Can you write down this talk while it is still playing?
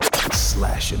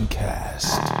Slash and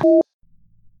Cast.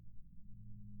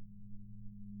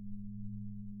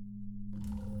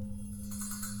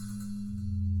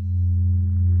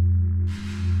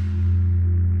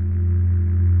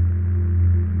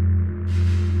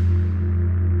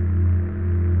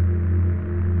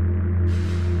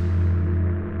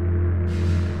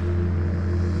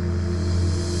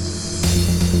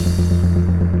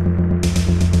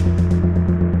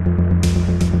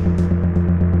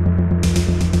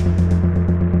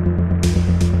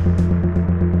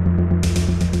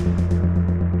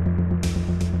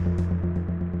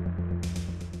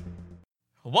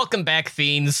 Welcome back,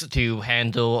 fiends, to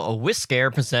Handle a Whisker,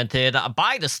 presented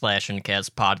by the Slash and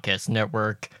Cast Podcast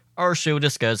Network. Our show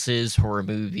discusses horror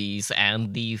movies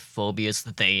and the phobias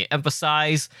that they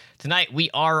emphasize. Tonight, we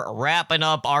are wrapping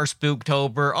up our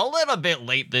Spooktober a little bit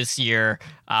late this year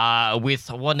with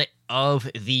one of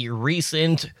the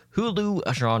recent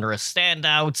Hulu genre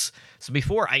standouts. So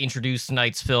before I introduce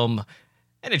tonight's film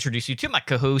and introduce you to my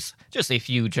co-hosts, just a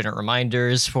few general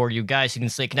reminders for you guys. You can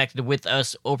stay connected with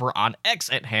us over on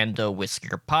X at Handle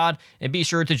Whisker Pod, and be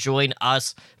sure to join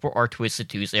us for our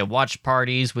Twisted Tuesday watch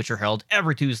parties, which are held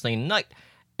every Tuesday night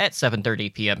at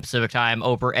 7:30 p.m. Pacific Time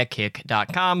over at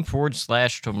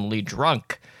kick.com/totally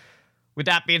drunk. With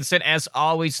that being said, as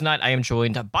always, tonight I am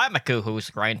joined by my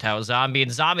co-host, Grindhouse Zombie.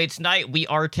 And Zombie, tonight we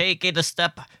are taking a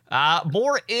step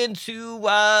more into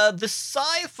the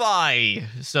sci-fi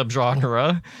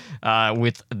subgenre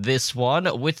with this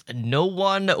one, with No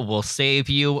One Will Save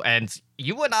You. And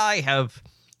you and I have,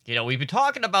 we've been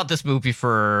talking about this movie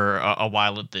for a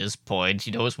while at this point.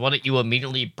 It's one that you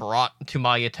immediately brought to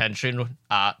my attention,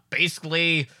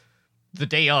 basically the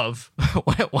day of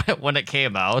when it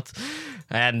came out.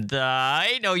 And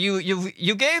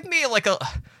you gave me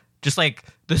just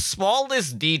the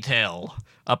smallest detail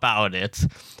about it,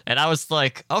 and I was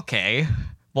like, okay,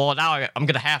 well, now I'm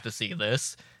gonna have to see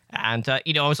this. And I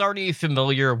was already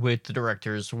familiar with the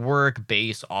director's work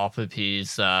based off of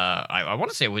his I want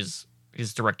to say it was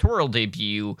his directorial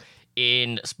debut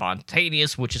in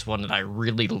Spontaneous, which is one that I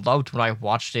really loved when I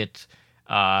watched it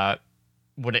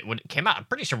when it came out. I'm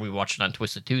pretty sure we watched it on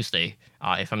Twisted Tuesday,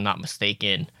 if I'm not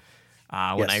mistaken.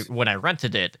 Yes. When I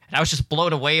rented it, and I was just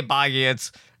blown away by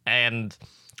it. And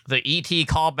the E.T.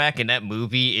 callback in that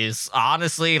movie is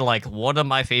honestly one of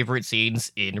my favorite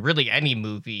scenes in really any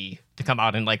movie to come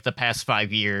out in the past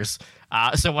 5 years.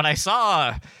 So when I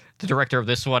saw the director of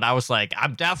this one, I was like,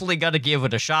 I'm definitely gonna give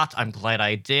it a shot. I'm glad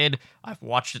I did. I've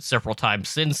watched it several times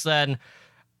since then.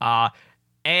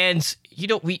 And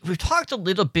we've talked a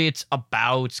little bit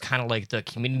about kind of the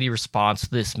community response to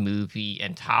this movie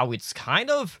and how it's kind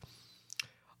of,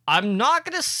 I'm not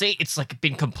going to say it's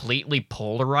been completely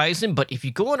polarizing, but if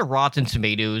you go into Rotten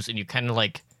Tomatoes and you kind of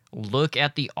look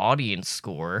at the audience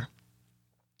score,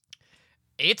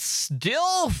 it's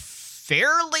still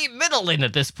fairly middling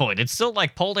at this point. It's still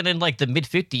pulled in the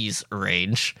mid-50s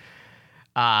range,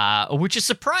 which is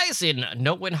surprising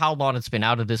knowing how long it's been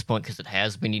out at this point, because it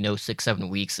has been, 6-7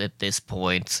 weeks at this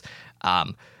point.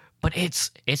 But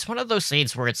it's one of those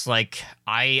things where it's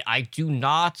I do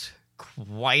not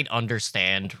quite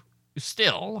understand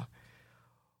still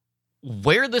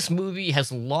where this movie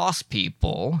has lost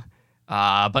people,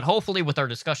 but hopefully with our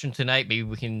discussion tonight, maybe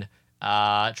we can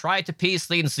try to piece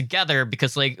things together,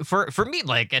 because for me,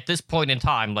 at this point in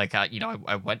time,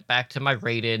 I went back to my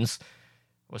ratings,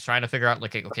 was trying to figure out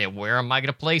okay, where am I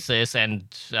gonna place this, and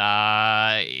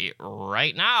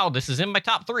right now this is in my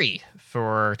top 3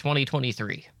 for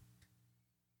 2023.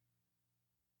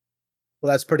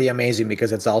 Well, that's pretty amazing,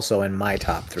 because it's also in my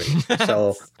top 3.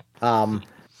 So, and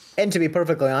to be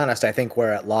perfectly honest, I think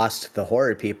where it lost the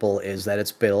horror people is that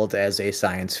it's billed as a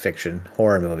science fiction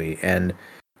horror movie. And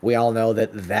we all know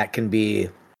that can be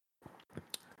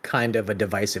kind of a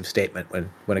divisive statement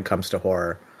when it comes to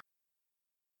horror.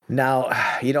 Now,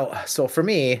 so for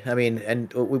me, I mean,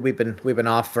 and we've been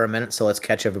off for a minute, so let's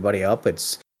catch everybody up.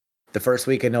 It's the first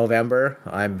week in November.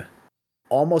 I'm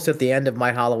almost at the end of my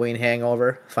Halloween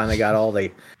hangover. Finally got all the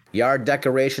yard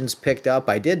decorations picked up.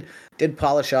 I did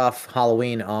polish off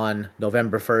Halloween on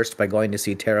November 1st by going to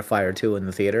see Terrifier 2 in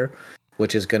the theater,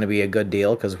 which is going to be a good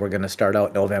deal, because we're going to start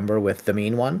out November with The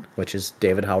Mean One, which is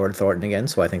David Howard Thornton again,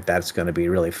 so I think that's going to be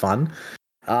really fun.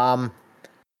 But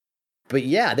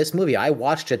yeah, this movie, I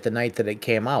watched it the night that it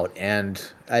came out, and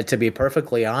to be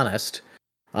perfectly honest,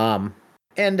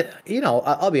 and,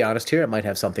 I'll be honest here, it might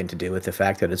have something to do with the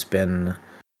fact that it's been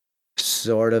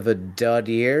sort of a dud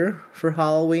year for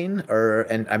Halloween,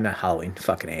 and I'm not Halloween,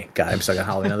 fucking A. God, I'm stuck on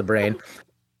Halloween on the brain.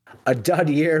 A dud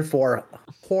year for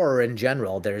horror in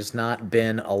general. There's not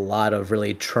been a lot of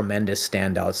really tremendous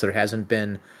standouts. There hasn't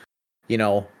been,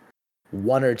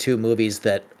 one or two movies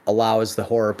that allows the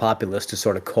horror populace to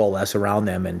sort of coalesce around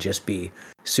them and just be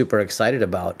super excited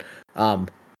about.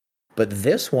 But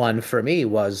this one for me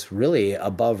was really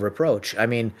above reproach. I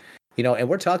mean, and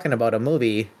we're talking about a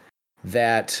movie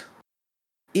that,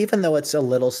 even though it's a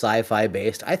little sci-fi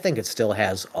based, I think it still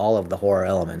has all of the horror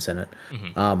elements in it.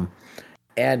 Mm-hmm.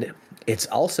 And it's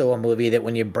also a movie that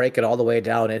when you break it all the way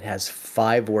down, it has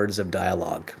 5 words of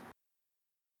dialogue.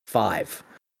 5.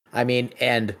 I mean,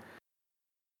 and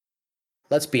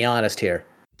let's be honest here.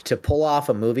 To pull off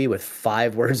a movie with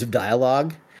 5 words of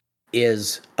dialogue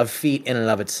is a feat in and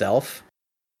of itself.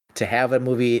 To have a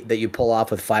movie that you pull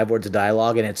off with 5 words of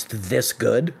dialogue and it's this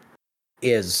good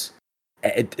it's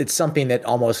something that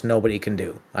almost nobody can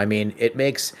do. I mean, it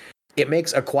makes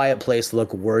A Quiet Place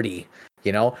look wordy,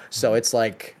 So it's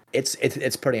like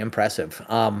it's pretty impressive.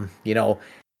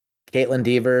 Caitlin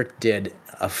Dever did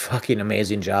a fucking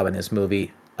amazing job in this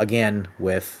movie, again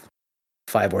with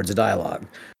 5 words of dialogue.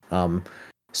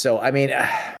 So I mean,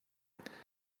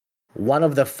 one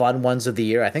of the fun ones of the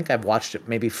year. I think I've watched it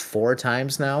maybe 4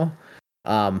 times now.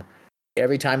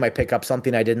 Every time I pick up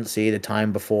something I didn't see the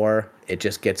time before, it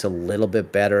just gets a little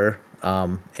bit better.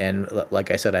 And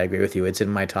like I said, I agree with you. It's in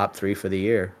my top 3 for the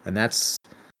year, and that's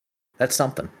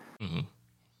something. Mm-hmm.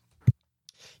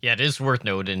 Yeah, it is worth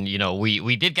noting.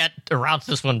 We did get around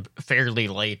to this one fairly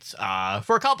late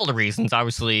for a couple of reasons.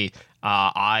 Obviously,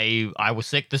 I was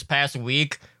sick this past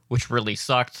week, which really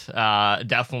sucked.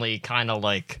 Definitely kind of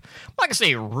like, I'm not gonna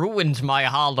say ruined my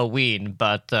Halloween,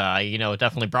 but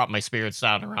definitely brought my spirits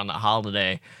down around that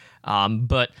holiday.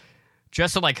 But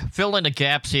just to like fill in the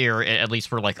gaps here, at least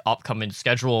for like upcoming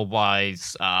schedule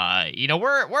wise,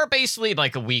 we're basically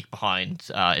like a week behind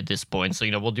at this point. So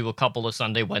we'll do a couple of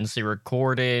Sunday, Wednesday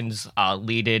recordings,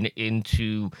 leading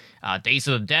into Days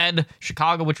of the Dead,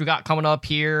 Chicago, which we got coming up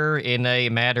here in a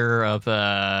matter of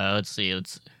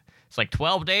it's like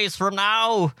 12 days from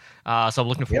now. So I'm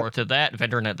looking forward to that,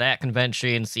 vending at that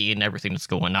convention, seeing everything that's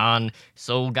going on.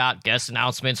 So got guest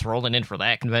announcements rolling in for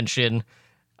that convention.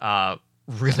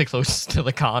 Really close to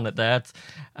the con at that,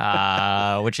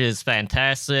 which is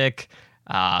fantastic.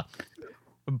 But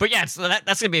yeah, so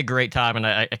that's going to be a great time, and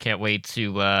I can't wait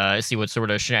to see what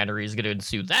sort of shenanigans is going to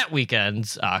ensue that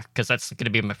weekend, because that's going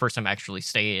to be my first time actually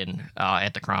staying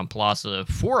at the Crown Plaza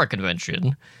for a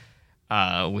convention,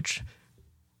 which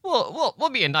will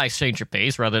be a nice change of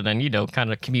pace rather than,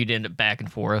 kind of commuting back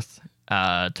and forth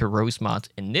to Rosemont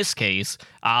in this case.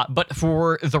 But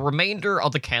for the remainder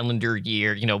of the calendar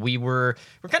year, we're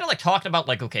kind of like talking about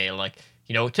like, okay, like,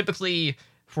 typically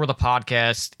for the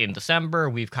podcast in December,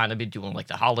 we've kind of been doing like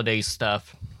the holiday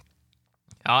stuff.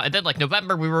 And then like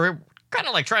November, we were kind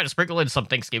of like trying to sprinkle in some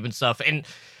Thanksgiving stuff. And,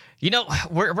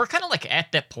 we're kind of like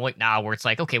at that point now where it's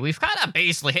like, okay, we've kind of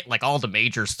basically hit like all the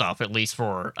major stuff, at least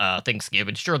for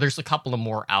Thanksgiving. Sure, there's a couple of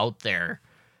more out there.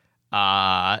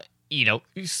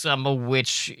 Some of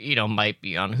which, might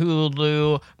be on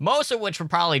Hulu, most of which would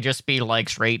probably just be like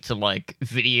straight to like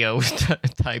video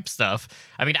type stuff.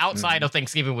 I mean, outside of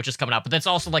Thanksgiving, which is coming out, but that's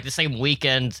also like the same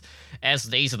weekend as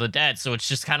Days of the Dead. So it's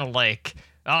just kind of like,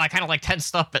 I kind of like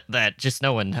tensed up at that, just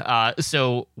knowing.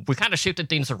 So we kind of shifted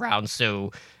things around.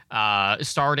 So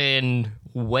starting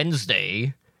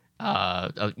Wednesday,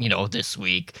 this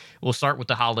week, we'll start with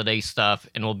the holiday stuff,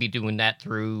 and we'll be doing that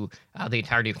through the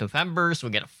entirety of November. So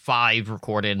we get 5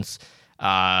 recordings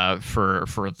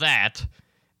for that.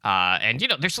 And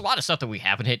there's a lot of stuff that we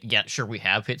haven't hit yet. Sure, we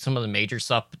have hit some of the major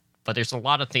stuff, but there's a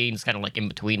lot of things kind of like in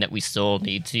between that we still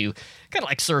need to kind of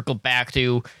like circle back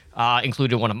to,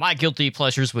 including one of my guilty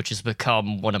pleasures, which has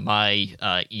become one of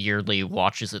my yearly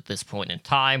watches at this point in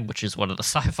time, which is one of the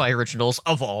sci-fi originals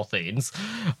of all things.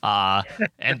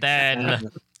 And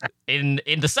then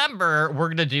in December, we're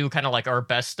going to do kind of like our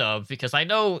best of, because I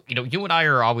know, you and I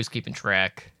are always keeping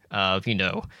track of,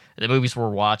 the movies we're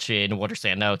watching, what our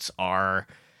standouts are.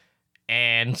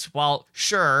 And while,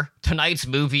 sure, tonight's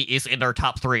movie is in our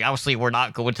top 3, obviously we're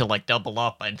not going to, like, double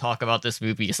up and talk about this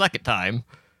movie a second time.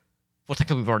 Well,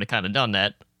 technically we've already kind of done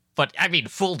that. But, I mean,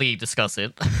 fully discuss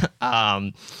it.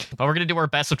 But we're going to do our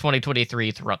best of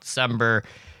 2023 throughout December.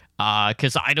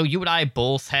 Because I know you and I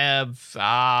both have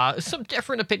some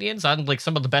different opinions on, like,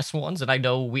 some of the best ones. And I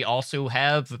know we also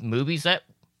have movies that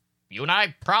you and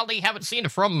I probably haven't seen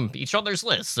from each other's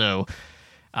list. So...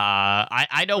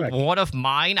 I know one of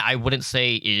mine I wouldn't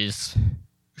say is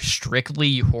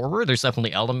strictly horror. There's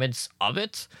definitely elements of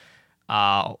it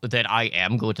that I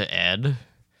am going to add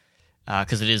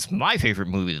because it is my favorite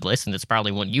movie list, and it's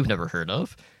probably one you've never heard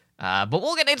of. But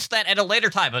we'll get into that at a later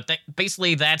time. But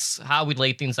basically, that's how we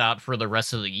lay things out for the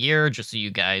rest of the year, just so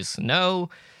you guys know.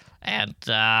 And,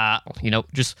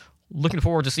 just looking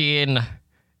forward to seeing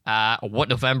what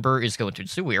November is going to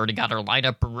ensue. We already got our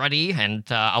lineup ready, and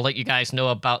I'll let you guys know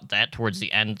about that towards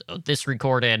the end of this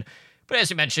recording. But as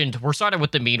you mentioned, we're starting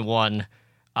with the main one,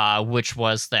 which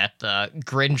was that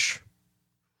Grinch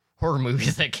horror movie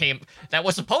that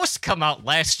was supposed to come out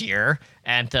last year,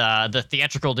 and the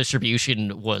theatrical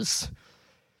distribution was,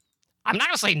 I'm not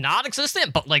gonna say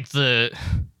non-existent, but like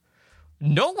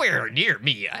nowhere near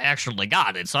me I actually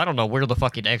got it, so I don't know where the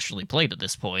fuck it actually played at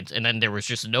this point. And then there was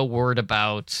just no word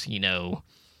about,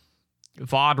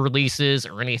 VOD releases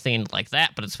or anything like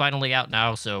that, but it's finally out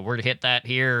now, so we're to hit that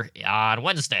here on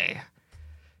Wednesday.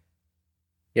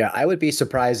 Yeah, I would be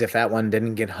surprised if that one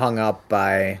didn't get hung up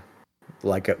by,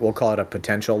 we'll call it a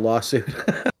potential lawsuit.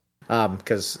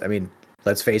 Because,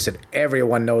 let's face it,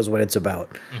 everyone knows what it's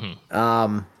about.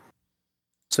 Mm-hmm.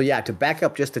 So yeah, to back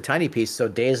up just a tiny piece, so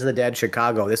Days of the Dead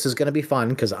Chicago, this is going to be fun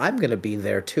because I'm going to be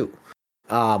there too.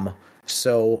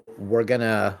 So we're going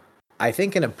to, I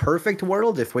think in a perfect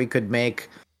world, if we could make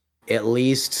at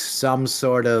least some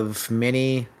sort of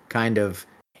mini kind of,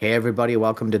 hey everybody,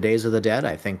 welcome to Days of the Dead,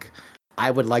 I think I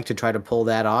would like to try to pull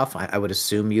that off. I would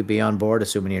assume you'd be on board,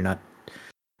 assuming you're not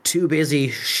too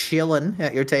busy shilling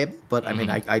at your table. But I mean,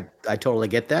 I totally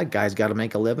get that. Guys got to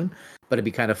make a living, but it'd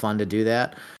be kind of fun to do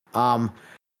that.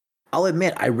 I'll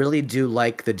admit, I really do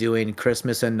like the doing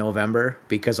Christmas in November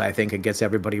because I think it gets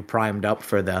everybody primed up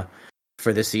for the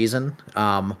season.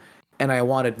 And I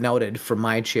want it noted from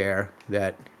my chair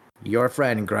that your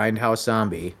friend Grindhouse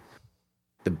Zombie,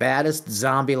 the baddest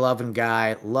zombie-loving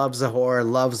guy, loves the horror,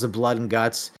 loves the blood and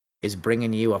guts, is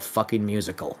bringing you a fucking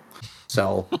musical.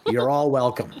 So you're all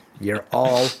welcome. You're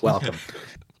all welcome.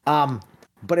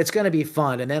 But it's going to be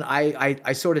fun. And then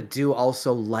I sort of do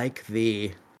also like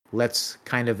the, let's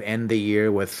kind of end the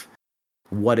year with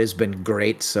what has been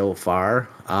great so far.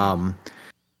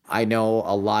 I know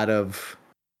a lot of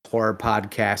horror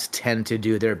podcasts tend to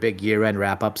do their big year-end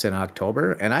wrap-ups in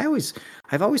October, and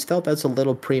I've always felt that's a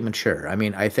little premature. I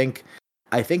mean, I think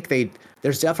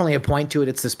there's definitely a point to it.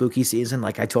 It's the spooky season.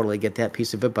 Like, I totally get that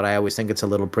piece of it, but I always think it's a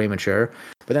little premature.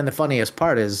 But then the funniest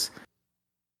part is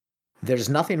there's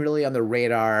nothing really on the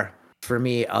radar for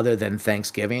me other than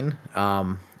Thanksgiving.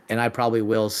 And I probably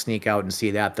will sneak out and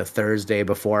see that the Thursday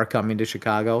before coming to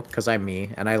Chicago because I'm me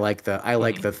and I like the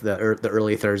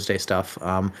early Thursday stuff.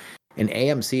 And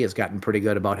AMC has gotten pretty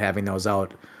good about having those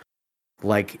out,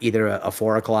 like either a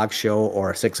 4:00 show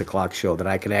or a 6:00 show that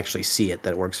I can actually see it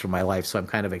that works for my life. So I'm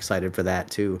kind of excited for that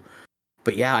too.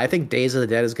 But yeah, I think Days of the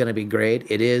Dead is going to be great.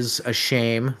 It is a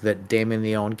shame that Damon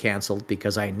Leone canceled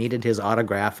because I needed his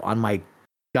autograph on my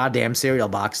goddamn cereal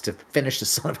box to finish the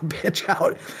son of a bitch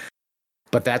out.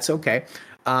 But that's okay.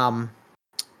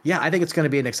 Yeah, I think it's going to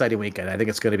be an exciting weekend. I think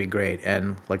it's going to be great.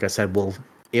 And like I said,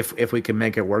 if we can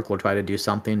make it work, we'll try to do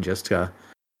something just to,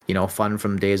 fun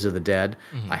from Days of the Dead.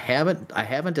 Mm-hmm. I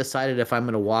haven't decided if I'm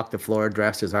going to walk the floor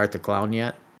dressed as Art the Clown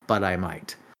yet, but I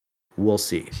might. We'll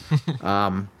see.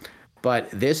 But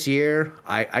this year,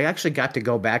 I actually got to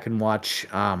go back and watch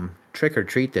Trick or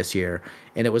Treat this year.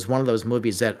 And it was one of those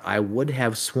movies that I would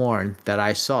have sworn that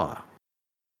I saw.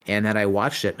 And then I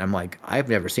watched it, and I'm like, I've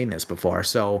never seen this before.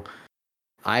 So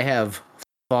I have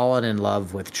fallen in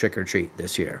love with Trick or Treat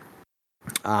this year,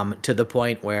 to the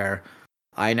point where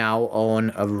I now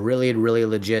own a really, really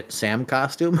legit Sam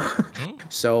costume.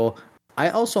 So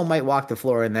I also might walk the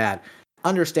floor in that,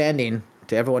 understanding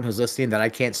to everyone who's listening that I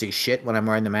can't see shit when I'm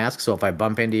wearing the mask. So if I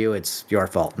bump into you, it's your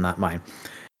fault, not mine.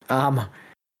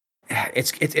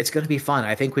 It's going to be fun.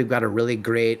 I think we've got a really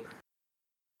great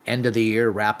end of the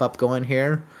year wrap up going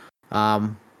here.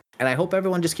 And I hope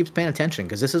everyone just keeps paying attention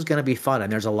because this is going to be fun.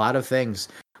 And there's a lot of things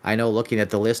I know looking at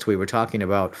the list we were talking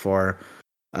about for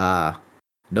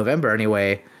November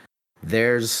anyway.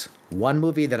 There's one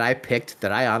movie that I picked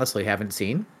that I honestly haven't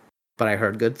seen, but I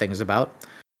heard good things about.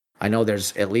 I know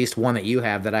there's at least one that you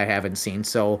have that I haven't seen.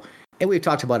 So, and we've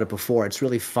talked about it before. It's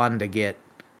really fun to get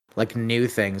like new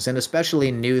things, and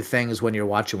especially new things when you're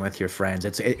watching with your friends.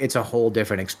 It's a whole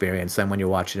different experience than when you're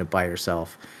watching it by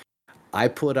yourself. I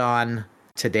put on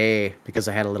today, because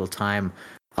I had a little time,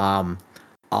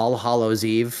 All Hallows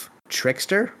Eve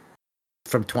Trickster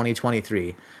from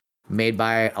 2023, made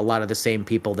by a lot of the same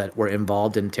people that were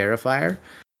involved in Terrifier.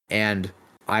 And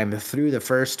I'm through the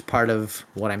first part of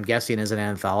what I'm guessing is an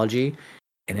anthology,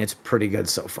 and it's pretty good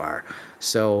so far.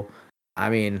 So, I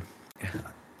mean,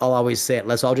 I'll always say it.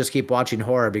 Let's all just keep watching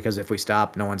horror, because if we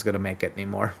stop, no one's going to make it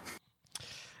anymore.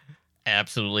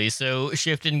 Absolutely. So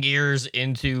shifting gears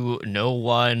into No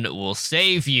One Will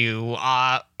Save You.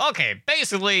 Okay,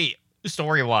 basically,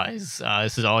 story-wise,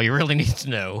 this is all you really need to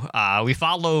know. We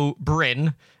follow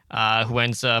Bryn, who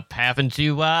ends up having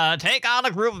to take on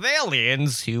a group of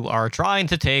aliens who are trying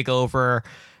to take over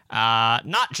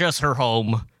not just her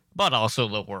home, but also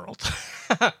the world.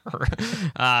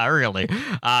 Really.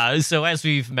 So as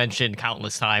we've mentioned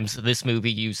countless times, this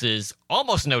movie uses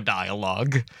almost no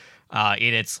dialogue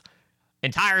in its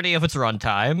entirety of its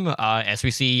runtime, as we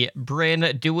see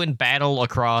Bryn doing battle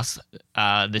across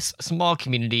this small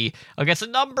community against a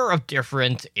number of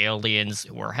different aliens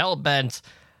who are hell-bent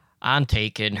on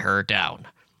taking her down.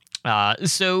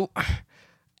 So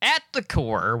at the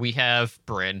core, we have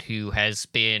Bryn, who has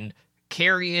been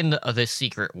carrying this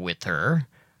secret with her,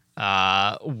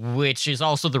 which is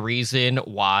also the reason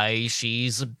why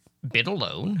she's been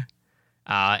alone.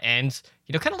 And,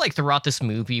 kind of like throughout this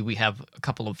movie, we have a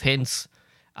couple of hints,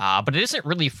 but it isn't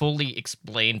really fully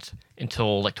explained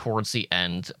until like towards the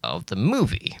end of the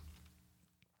movie.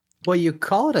 Well, you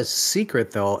call it a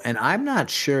secret, though, and I'm not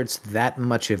sure it's that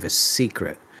much of a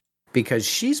secret because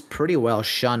she's pretty well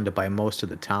shunned by most of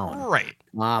the town. Right.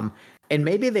 And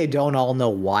maybe they don't all know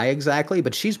why exactly,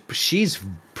 but she's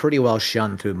pretty well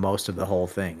shunned through most of the whole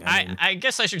thing. I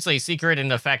guess I should say secret in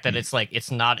the fact that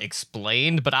it's not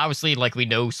explained, but obviously like we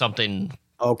know something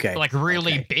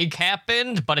really big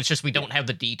happened, but it's just we don't have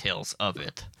the details of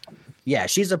it. Yeah,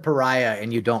 she's a pariah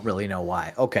and you don't really know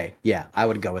why. Okay, yeah, I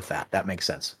would go with that. That makes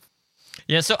sense.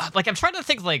 Yeah, so like I'm trying to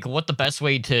think like what the best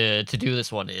way to do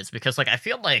this one is, because like I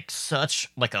feel like such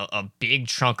like a big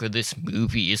chunk of this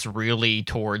movie is really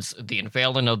towards the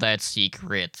unveiling of that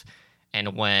secret,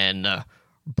 and when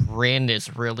Bryn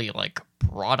is really like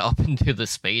brought up into the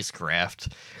spacecraft,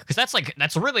 because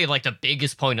that's really like the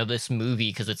biggest point of this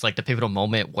movie, because it's like the pivotal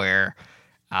moment where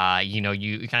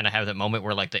you kind of have that moment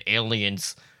where like the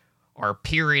aliens are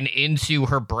peering into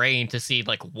her brain to see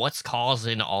like what's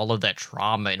causing all of that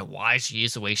trauma and why she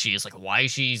is the way she is, like why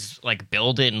she's like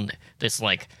building this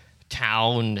like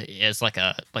town as like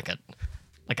a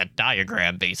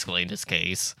diagram basically in this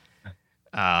case.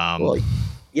 Well,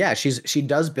 yeah, she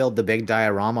does build the big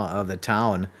diorama of the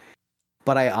town,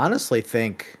 but I honestly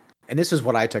think, and this is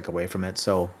what I took away from it,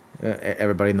 so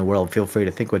everybody in the world feel free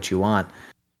to think what you want,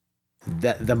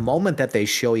 that the moment that they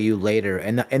show you later,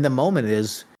 and the moment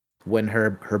is when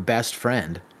her best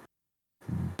friend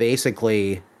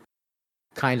basically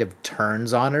kind of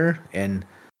turns on her and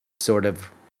sort of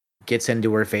gets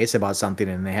into her face about something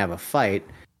and they have a fight,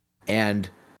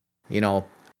 and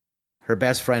her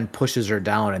best friend pushes her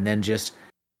down, and then just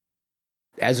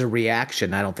as a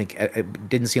reaction, I don't think it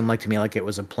didn't seem like to me like it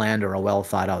was a planned or a well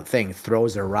thought out thing,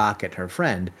 throws a rock at her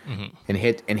friend and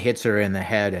hits her in the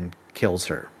head and kills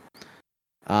her.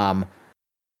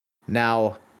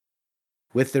 Now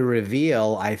with the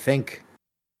reveal, I think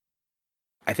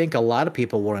a lot of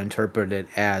people will interpret it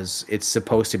as it's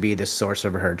supposed to be the source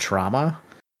of her trauma.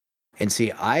 And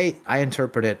see, I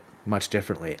interpret it much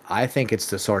differently. I think it's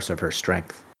the source of her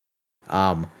strength.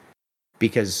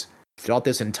 Because throughout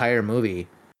this entire movie,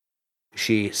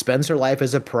 she spends her life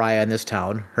as a pariah in this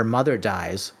town. Her mother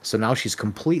dies, so now she's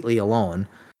completely alone.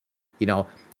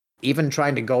 Even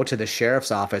trying to go to the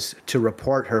sheriff's office to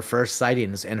report her first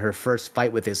sightings and her first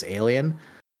fight with this alien,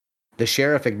 the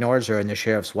sheriff ignores her and the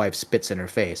sheriff's wife spits in her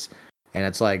face. And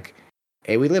it's like,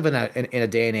 hey, we live in a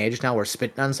day and age now where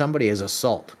spitting on somebody is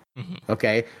assault.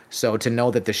 Okay? So to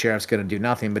know that the sheriff's going to do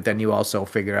nothing, but then you also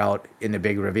figure out in the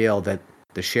big reveal that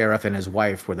the sheriff and his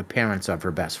wife were the parents of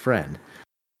her best friend.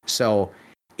 So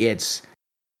it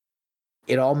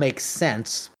all makes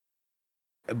sense.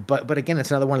 But again, it's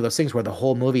another one of those things where the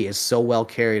whole movie is so well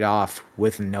carried off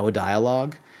with no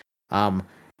dialogue. And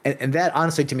that,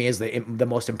 honestly, to me, is the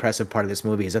most impressive part of this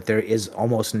movie, is that there is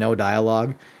almost no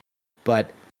dialogue,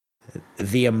 but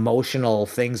the emotional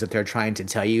things that they're trying to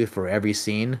tell you for every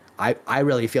scene, I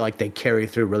really feel like they carry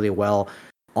through really well,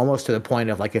 almost to the point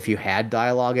of, like, if you had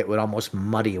dialogue, it would almost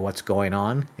muddy what's going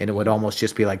on, and it would almost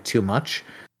just be, like, too much.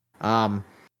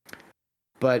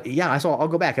 But yeah, so I'll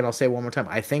go back and I'll say one more time.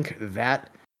 I think that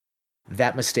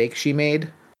mistake she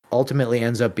made ultimately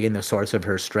ends up being the source of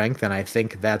her strength, and I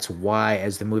think that's why,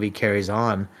 as the movie carries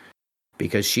on,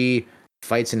 because she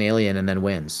fights an alien and then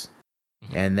wins,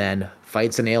 and then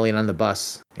fights an alien on the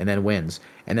bus and then wins,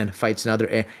 and then fights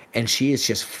another, and she is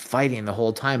just fighting the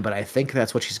whole time. But I think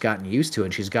that's what she's gotten used to,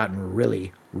 and she's gotten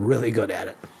really, really good at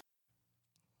it.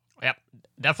 Yep,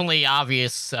 definitely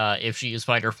obvious if she is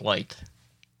fight or flight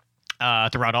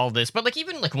throughout all this. But like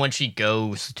even like when she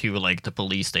goes to like the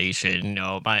police station,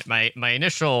 my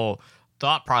initial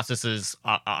thought process is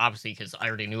obviously because I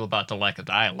already knew about the lack of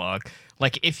dialogue.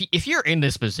 Like if you're in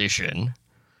this position,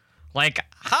 Like,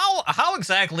 how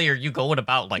exactly are you going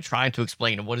about, like, trying to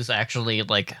explain what is actually,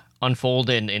 like,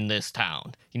 unfolding in this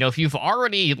town? You know, if you've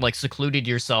already, like, secluded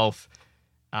yourself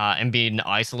and been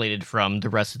isolated from the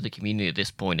rest of the community at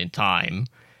this point in time,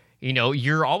 you know,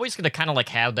 you're always going to kind of, like,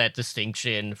 have that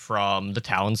distinction from the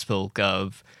townsfolk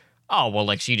of, oh, well,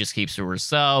 like, she just keeps to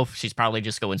herself. She's probably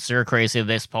just going stir crazy at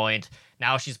this point.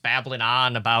 Now she's babbling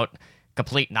on about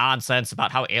complete nonsense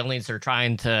about how aliens are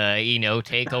trying to, you know,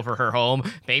 take over her home.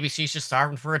 Maybe she's just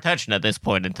starving for attention at this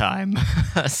point in time.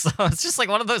 So it's just like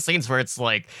one of those scenes where it's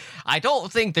like, I don't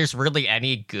think there's really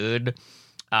any good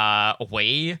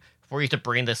way for you to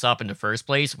bring this up in the first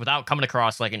place without coming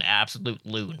across like an absolute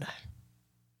loon.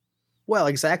 Well,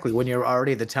 exactly. When you're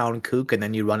already the town kook and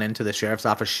then you run into the sheriff's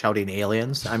office shouting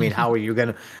aliens, I mean, how are you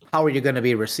gonna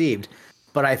be received?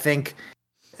 But I think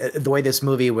the way this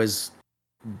movie was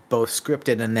both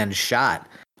scripted and then shot,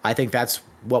 I think that's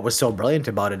what was so brilliant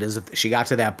about it, is that she got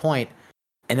to that point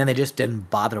and then they just didn't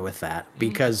bother with that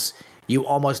because you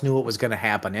almost knew what was going to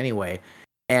happen anyway.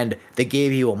 And they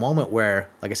gave you a moment where,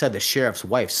 like I said, the sheriff's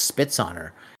wife spits on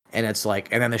her and it's like,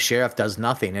 and then the sheriff does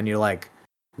nothing and you're like,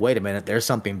 wait a minute, there's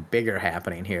something bigger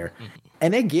happening here.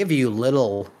 And they give you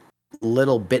little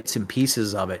bits and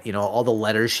pieces of it, you know, all the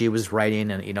letters she was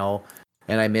writing and, you know,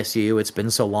 and I miss you, it's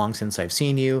been so long since I've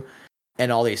seen you,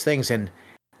 and all these things. And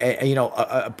you know,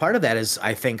 a part of that is,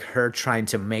 I think, her trying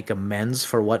to make amends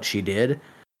for what she did.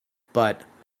 But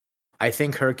I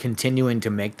think her continuing to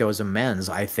make those amends,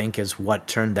 I think, is what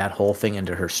turned that whole thing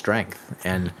into her strength.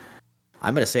 And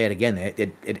I'm going to say it again.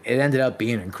 It ended up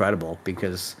being incredible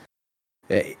because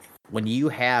when you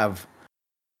have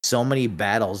so many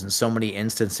battles and so many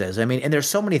instances, I mean, and there's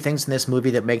so many things in this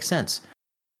movie that make sense.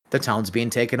 The town's being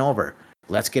taken over.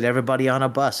 Let's get everybody on a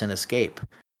bus and escape.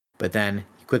 But then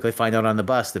you quickly find out on the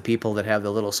bus the people that have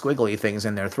the little squiggly things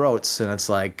in their throats, and it's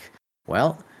like,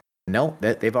 well, no,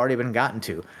 that they've already been gotten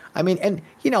to. I mean, and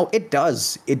you know, it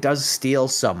does steal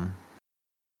some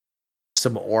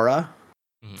aura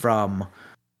from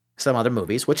some other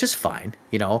movies, which is fine.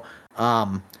 You know,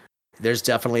 there's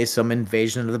definitely some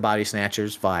Invasion of the Body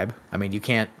Snatchers vibe. I mean, you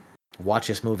can't watch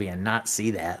this movie and not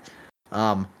see that.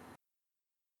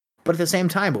 But at the same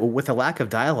time, with a lack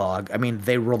of dialogue, I mean,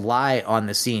 they rely on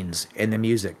the scenes and the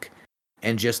music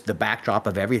and just the backdrop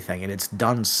of everything. And it's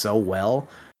done so well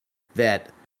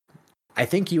that I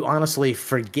think you honestly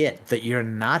forget that you're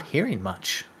not hearing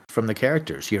much from the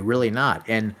characters. You're really not.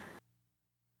 And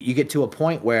you get to a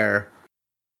point where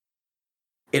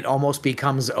it almost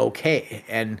becomes okay.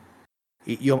 And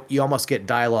you almost get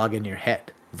dialogue in your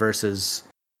head versus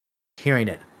hearing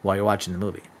it while you're watching the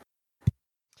movie.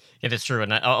 Yeah, that's true,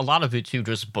 and a lot of it too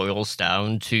just boils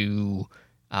down to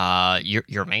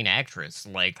your main actress.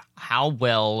 Like, how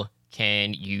well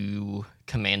can you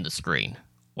command the screen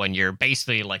when you're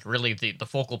basically like really the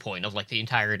focal point of like the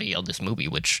entirety of this movie,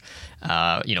 which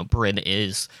you know, Bryn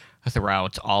is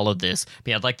throughout all of this.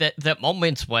 But yeah, like that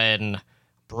moment when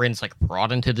Bryn's like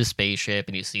brought into the spaceship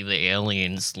and you see the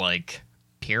aliens like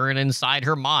peering inside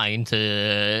her mind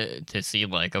to see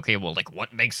like, okay, well, like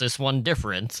what makes this one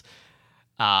different?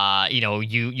 You know,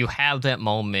 you have that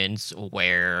moment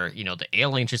where, you know, the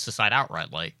aliens just decide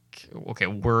outright, like, okay,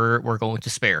 we're going to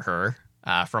spare her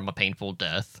from a painful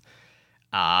death.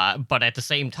 But at the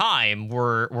same time,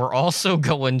 we're also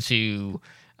going to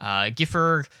give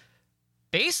her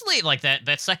basically like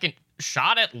that second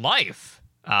shot at life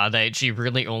that she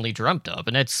really only dreamt of.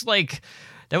 And it's like,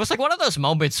 that was like one of those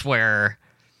moments where,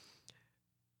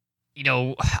 you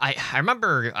know, I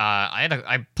remember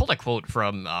I pulled a quote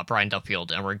from Brian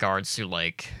Duffield in regards to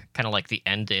like kind of like the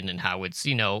ending and how it's,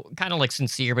 you know, kind of like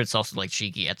sincere, but it's also like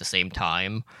cheeky at the same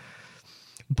time.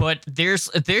 But there's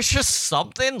just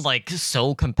something like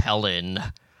so compelling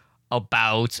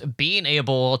about being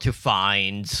able to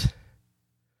find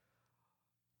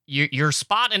your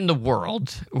spot in the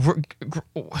world,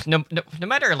 no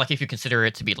matter like if you consider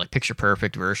it to be like picture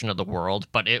perfect version of the world,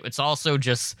 but it's also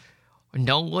just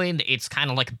knowing it's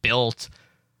kind of like built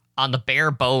on the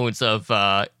bare bones of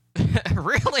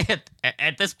really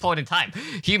at this point in time,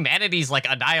 humanity's like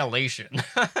annihilation.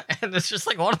 And it's just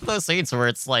like one of those scenes where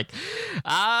it's like,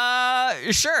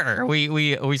 sure,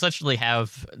 we essentially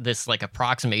have this like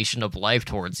approximation of life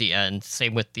towards the end.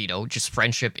 Same with, you know, just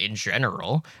friendship in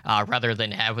general, rather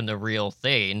than having the real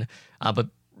thing. But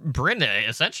Brenda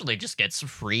essentially just gets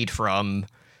freed from,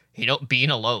 you know, being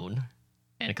alone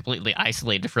and completely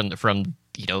isolated from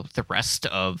you know, the rest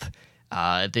of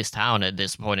this town at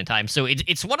this point in time. So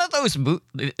it's one of those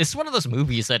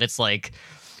movies that it's like,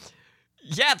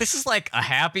 yeah, this is like a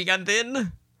happy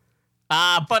ending,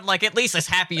 But like at least as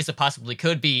happy as it possibly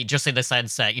could be, just in the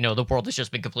sense that the world has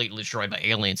just been completely destroyed by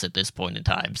aliens at this point in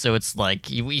time. So it's like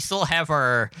we still have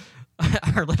our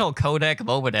our little Kodak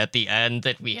moment at the end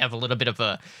that we have a little bit of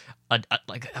a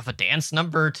dance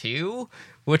number too,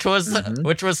 which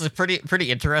was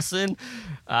pretty interesting.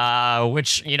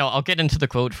 Which I'll get into the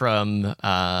quote from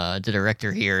the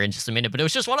director here in just a minute, but it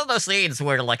was just one of those scenes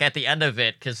where like at the end of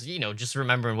it, because just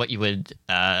remembering what you would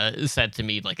said to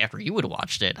me like after you would have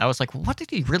watched it, I was like, what did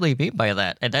he really mean by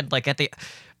that? And then like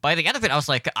by the end of it, I was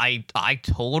like, I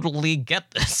totally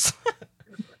get this.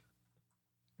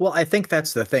 Well, I think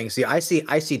that's the thing. See, I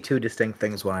see two distinct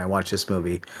things when I watch this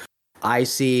movie. I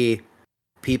see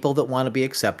people that want to be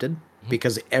accepted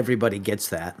because everybody gets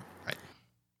that. Right.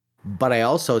 But I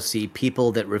also see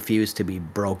people that refuse to be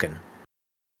broken.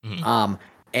 Mm-hmm.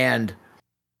 And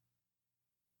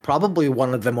probably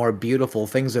one of the more beautiful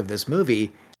things of this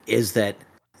movie is that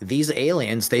these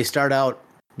aliens, they start out,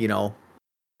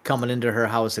 coming into her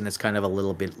house, and it's kind of a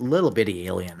little bitty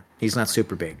alien. He's not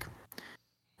super big.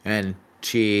 And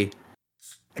she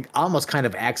almost kind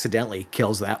of accidentally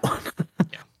kills that one.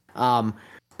 Yeah.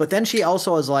 But then she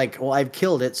also is like, well, I've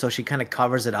killed it, so she kind of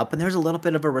covers it up, and there's a little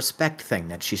bit of a respect thing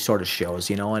that she sort of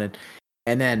shows, and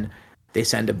then they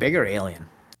send a bigger alien,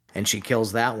 and she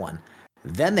kills that one.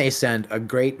 Then they send a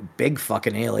great big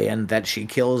fucking alien that she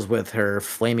kills with her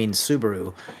flaming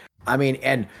Subaru. I mean,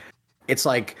 and it's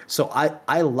like, so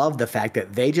I love the fact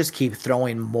that they just keep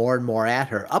throwing more and more at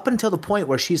her up until the point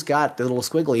where she's got the little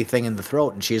squiggly thing in the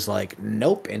throat, and she's like,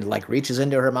 nope, and like reaches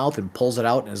into her mouth and pulls it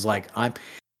out and is like,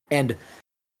 and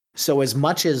so as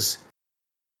much as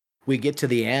we get to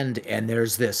the end and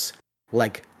there's this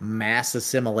like mass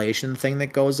assimilation thing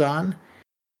that goes on,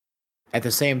 at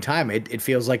the same time, it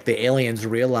feels like the aliens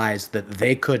realized that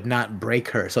they could not break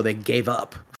her, so they gave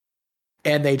up.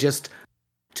 And they just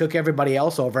took everybody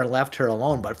else over and left her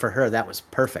alone. But for her, that was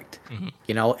perfect.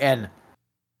 Mm-hmm. And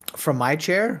from my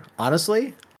chair,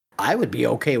 honestly, I would be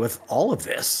okay with all of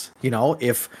this.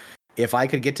 If I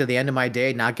could get to the end of my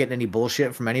day not getting any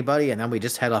bullshit from anybody, and then we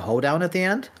just had a hoedown at the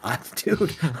end,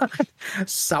 dude,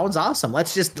 sounds awesome.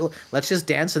 Let's just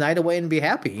dance the night away and be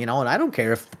happy, and I don't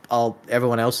care if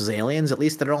everyone else is aliens. At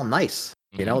least they're all nice,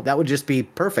 That would just be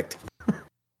perfect.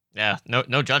 Yeah,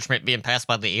 no judgment being passed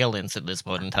by the aliens at this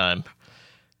point in time.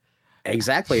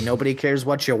 Exactly. Nobody cares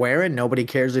what you're wearing. Nobody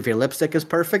cares if your lipstick is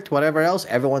perfect. Whatever else,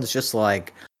 everyone's just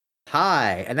like,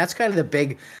 hi, and that's kind of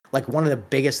one of the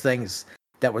biggest things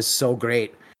that was so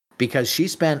great, because she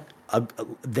spent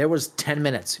there was 10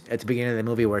 minutes at the beginning of the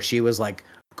movie where she was like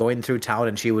going through town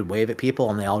and she would wave at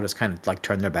people and they all just kind of like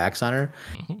turn their backs on her.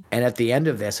 Mm-hmm. And at the end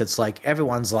of this, it's like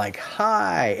everyone's like,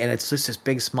 hi, and it's just this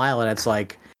big smile, and it's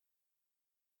like,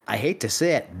 I hate to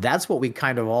say it, that's what we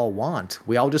kind of all want.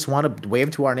 We all just want to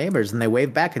wave to our neighbors and they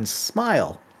wave back and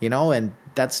smile, and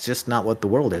that's just not what the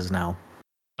world is now.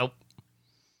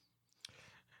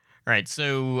 All right,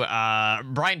 so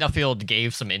Brian Duffield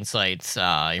gave some insights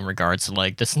in regards to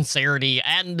like the sincerity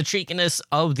and the cheekiness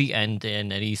of the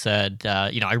ending, and he said,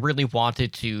 I really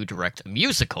wanted to direct a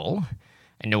musical,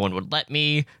 and no one would let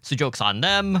me, so joke's on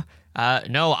them.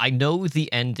 No, I know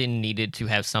the ending needed to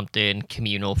have something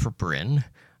communal for Bryn.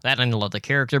 That I love the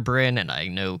character Bryn, and I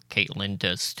know Caitlin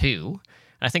does too.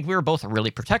 And I think we were both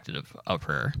really protective of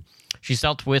her. She's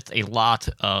dealt with a lot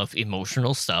of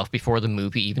emotional stuff before the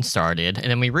movie even started,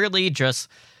 and then we really just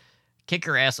kick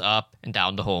her ass up and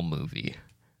down the whole movie.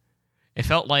 It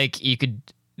felt like you could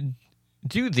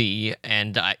do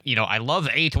I love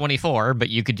A24, but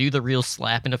you could do the real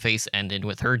slap in the face ending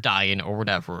with her dying or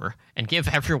whatever, and give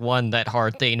everyone that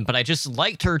hard thing, but I just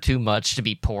liked her too much to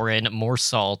be pouring more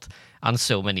salt on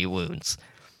so many wounds.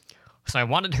 So I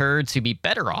wanted her to be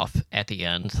better off at the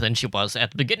end than she was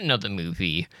at the beginning of the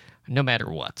movie, no matter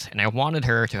what. And I wanted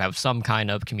her to have some kind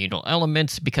of communal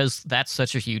element because that's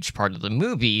such a huge part of the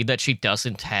movie that she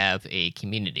doesn't have a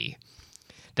community.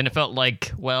 Then it felt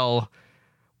like, well,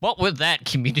 what would that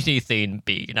community thing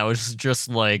be? And I was just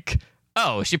like,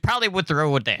 oh, she probably would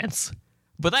throw a dance.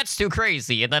 But that's too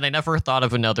crazy. And then I never thought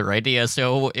of another idea,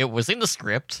 so it was in the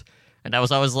script. And I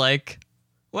was always like,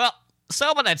 well,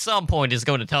 someone at some point is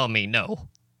going to tell me no.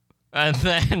 And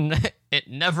then it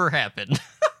never happened.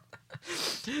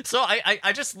 So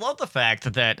I just love the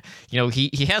fact that,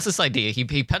 he has this idea,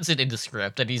 he pens it into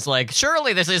script, and he's like,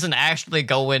 surely this isn't actually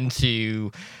going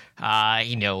to,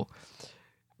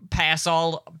 pass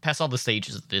all the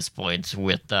stages at this point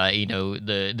with,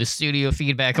 the studio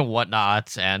feedback and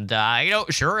whatnot, and,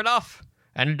 sure enough,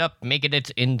 ended up making it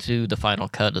into the final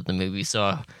cut of the movie,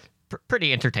 so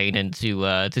pretty entertaining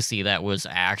to see that was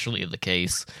actually the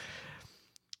case.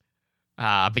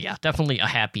 But yeah, definitely a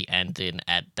happy ending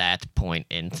at that point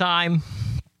in time.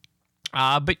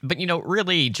 But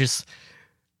really just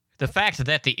the fact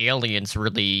that the aliens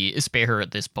really spare her at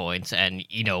this point, and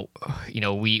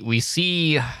we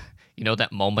see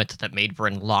that moment that made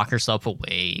Bryn lock herself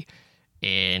away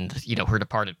in her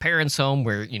departed parents' home,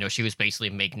 where she was basically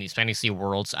making these fantasy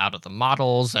worlds out of the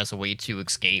models as a way to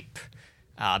escape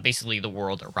basically the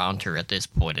world around her at this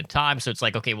point in time. So it's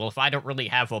like, okay, well, if I don't really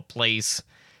have a place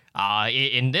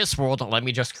in this world, let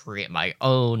me just create my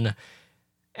own.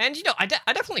 And I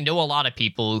definitely know a lot of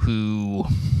people who,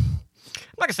 I'm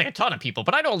not gonna say a ton of people,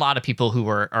 but I know a lot of people who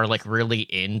are like really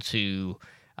into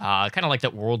kind of like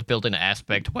that world building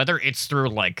aspect, whether it's through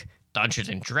like Dungeons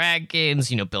and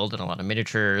Dragons, building a lot of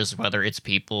miniatures, whether it's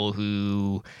people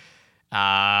who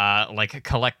like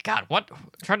collect, God, I'm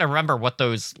trying to remember what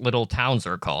those little towns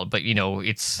are called, but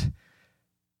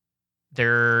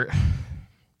they're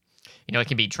it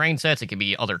can be train sets, it can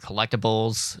be other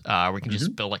collectibles, where you can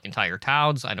just build like entire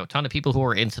towns. I know a ton of people who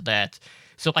are into that.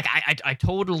 So like I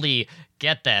totally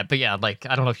get that. But yeah, like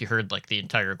I don't know if you heard like the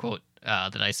entire quote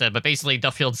that I said, but basically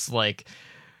Duffield's like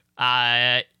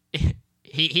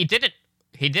he didn't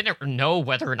know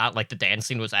whether or not like the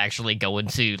dancing was actually going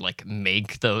to like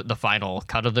make the final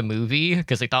cut of the movie,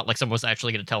 because they thought like someone was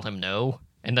actually going to tell him no,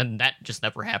 and then that just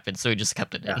never happened, so he just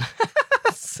kept it in.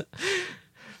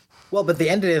 Well, but the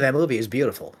ending of that movie is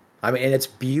beautiful. I mean, and it's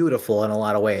beautiful in a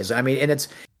lot of ways. I mean, and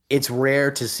it's rare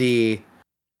to see,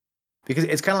 because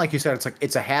it's kind of like you said,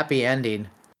 it's a happy ending,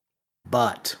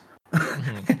 but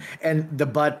and the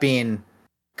but being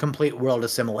complete world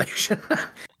assimilation.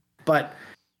 But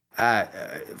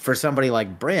for somebody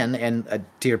like Bryn, and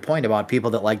to your point about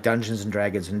people that like Dungeons and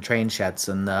Dragons and train sets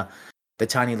and the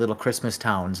tiny little Christmas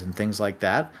towns and things like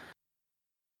that,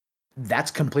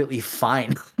 that's completely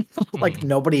fine. Like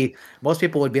most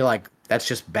people would be like, that's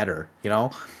just better,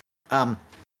 I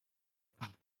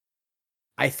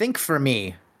think for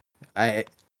me, the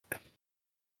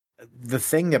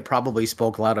thing that probably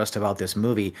spoke loudest about this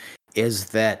movie is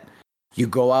that you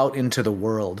go out into the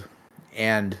world,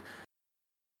 and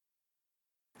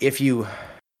if you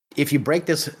break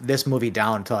this movie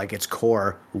down to like its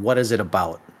core, what is it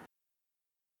about?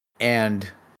 And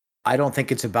I don't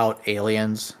think it's about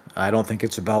aliens. I don't think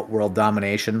it's about world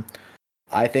domination.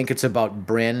 I think it's about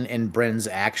Bryn and Bryn's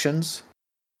actions,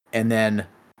 and then,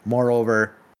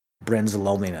 moreover, Bryn's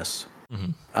loneliness.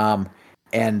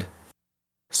 And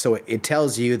so it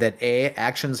tells you that A,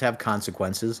 actions have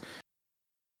consequences.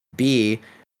 B,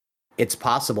 it's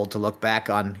possible to look back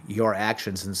on your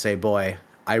actions and say, boy,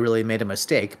 I really made a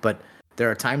mistake, but there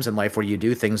are times in life where you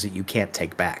do things that you can't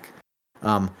take back.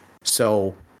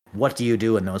 So what do you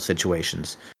do in those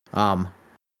situations?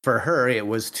 For her, it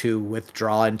was to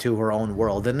withdraw into her own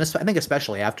world. And this, I think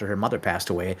especially after her mother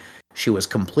passed away, she was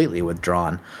completely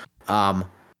withdrawn.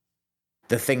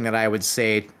 The thing that I would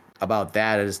say about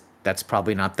that is that's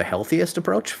probably not the healthiest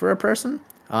approach for a person,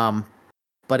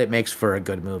 but it makes for a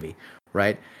good movie,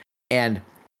 right? And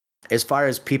as far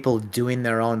as people doing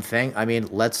their own thing, I mean,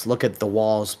 let's look at the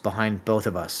walls behind both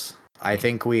of us. I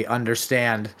think we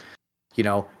understand,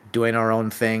 doing our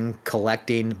own thing,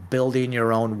 collecting, building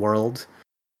your own world.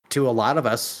 To a lot of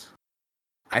us,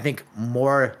 I think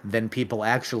more than people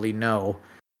actually know,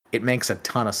 it makes a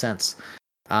ton of sense.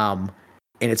 And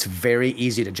it's very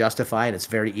easy to justify, and it's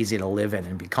very easy to live in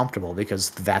and be comfortable, because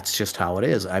that's just how it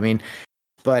is. I mean,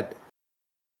 but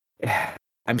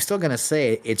I'm still going to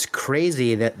say it's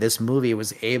crazy that this movie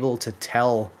was able to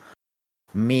tell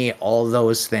me all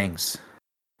those things.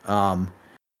 And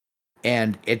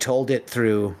it told it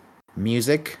through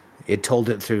music. It told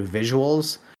it through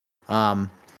visuals. And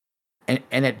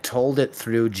it told it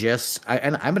through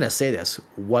and I'm going to say this,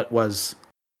 what was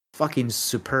fucking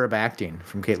superb acting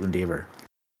from Caitlin Dever.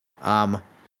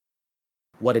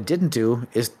 What it didn't do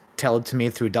is tell it to me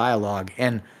through dialogue.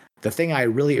 And the thing I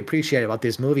really appreciate about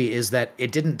this movie is that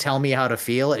it didn't tell me how to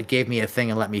feel. It gave me a thing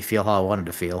and let me feel how I wanted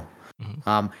to feel.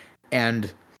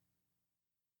 And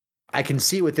I can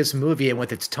see with this movie and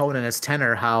with its tone and its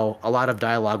tenor how a lot of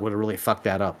dialogue would have really fucked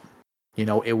that up.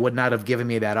 It would not have given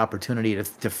me that opportunity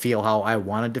to feel how I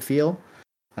wanted to feel.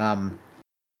 And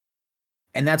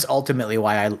that's ultimately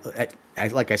why I,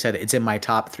 like I said, it's in my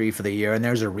top 3 for the year. And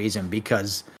there's a reason,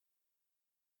 because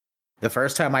the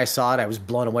first time I saw it, I was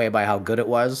blown away by how good it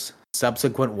was.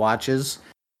 Subsequent watches,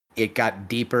 it got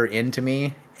deeper into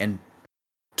me and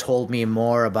told me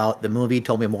more about the movie,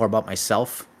 told me more about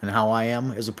myself and how I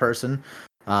am as a person.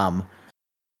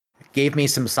 Gave me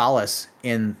some solace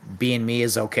in being me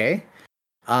is okay.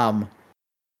 And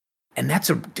that's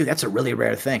a really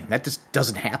rare thing. That just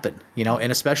doesn't happen,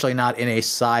 and especially not in a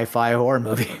sci-fi horror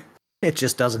movie. It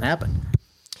just doesn't happen.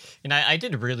 And I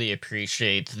did really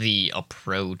appreciate the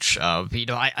approach of,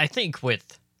 I think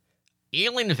with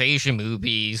alien invasion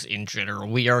movies in general,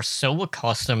 we are so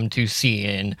accustomed to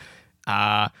seeing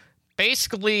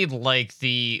basically like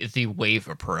the wave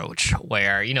approach,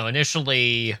 where,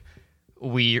 initially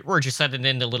we were just sending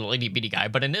in the little itty bitty guy,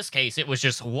 but in this case it was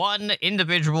just one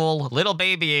individual little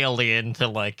baby alien to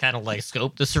like kind of like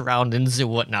scope the surroundings and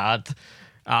whatnot.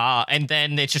 And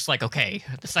then it's just like, okay,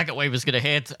 the second wave is going to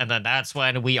hit, and then that's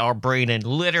when we are bringing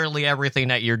literally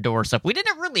everything at your doorstep. We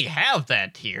didn't really have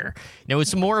that here.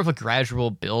 It's more of a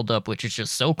gradual buildup, which is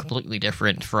just so completely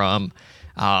different from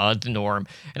the norm.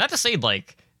 And not to say,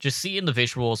 like, just seeing the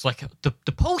visuals, like,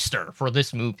 the poster for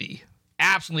this movie,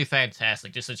 absolutely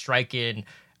fantastic. Just a striking,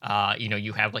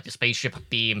 you have, like, the spaceship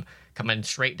beam coming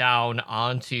straight down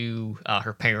onto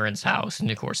her parents' house,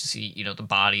 and, of course, you see, the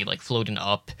body, like, floating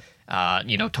up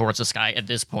towards the sky at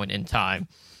this point in time.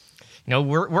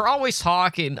 We're always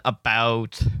talking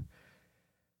about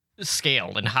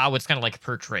scale and how it's kind of like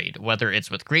portrayed, whether it's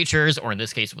with creatures or in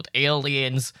this case with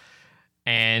aliens.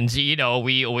 And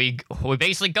we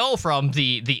basically go from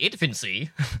the infancy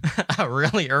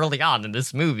really early on in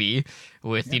this movie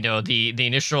with the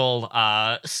initial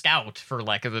scout, for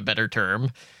lack of a better term,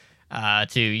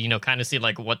 to kind of see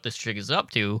like what this chick is up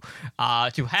to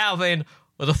having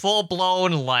the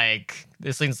full-blown, like,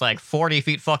 this thing's like 40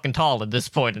 feet fucking tall at this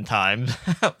point in time,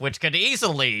 which could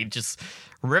easily just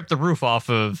rip the roof off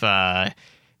of,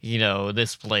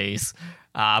 this place.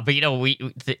 But,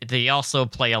 they also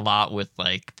play a lot with,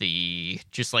 like, the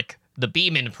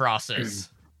beaming process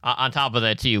on top of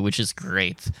that, too, which is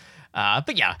great.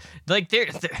 But, yeah, like, they're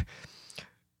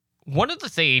one of the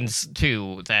things,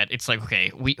 too, that it's like,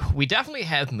 okay, we definitely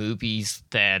have movies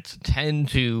that tend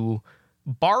to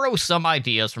borrow some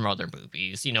ideas from other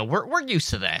movies. We're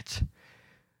used to that.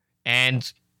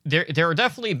 And there are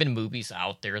definitely been movies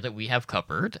out there that we have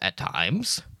covered at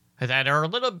times that are a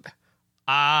little,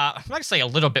 I'm not gonna say a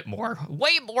little bit more,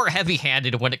 way more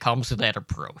heavy-handed when it comes to that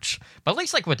approach. But at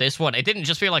least like with this one, it didn't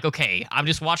just feel like, okay, I'm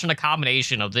just watching a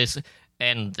combination of this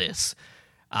and this.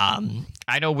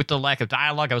 I know with the lack of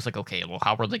dialogue, I was like, okay, well,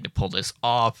 how are they going to pull this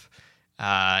off?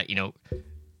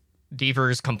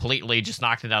 Devers completely just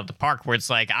knocked it out of the park, where it's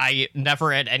like, I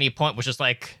never at any point was just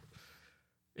like,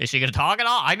 is she going to talk at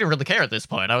all? I didn't really care at this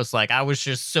point. I was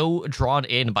just so drawn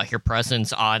in by her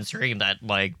presence on screen that,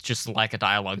 like, just the lack of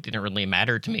dialogue didn't really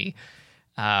matter to me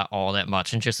all that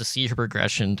much. And just to see her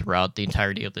progression throughout the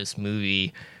entirety of this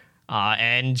movie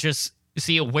and just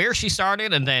see where she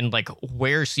started and then, like,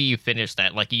 where she finished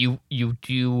that. Like, you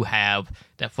do have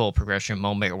that full progression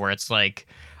moment where it's like,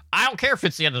 I don't care if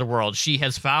it's the end of the world. She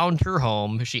has found her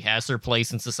home. She has her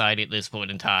place in society at this point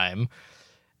in time.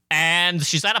 And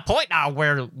she's at a point now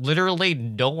where literally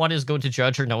no one is going to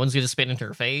judge her. No one's going to spit in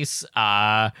her face.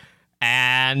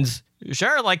 And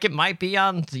sure, like, it might be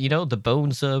on, the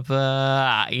bones of,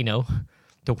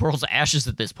 the world's ashes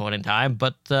at this point in time.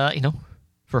 But,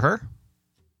 for her,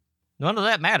 none of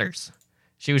that matters.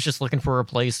 She was just looking for a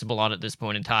place to belong at this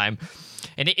point in time.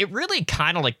 And it really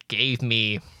kind of, like, gave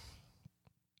me,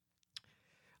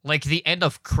 like, the end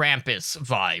of Krampus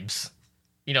vibes,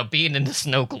 being in the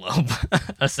snow globe,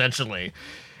 essentially.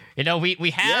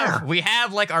 We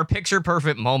have like our picture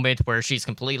perfect moment where she's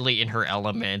completely in her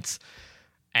element,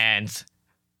 and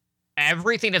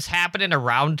everything that's happening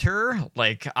around her,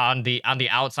 like on the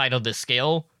outside of the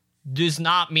scale, does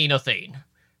not mean a thing.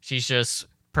 She's just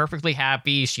perfectly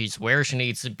happy. She's where she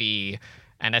needs to be,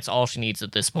 and that's all she needs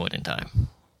at this point in time.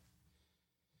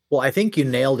 Well, I think you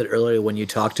nailed it earlier when you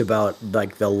talked about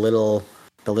like the little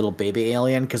baby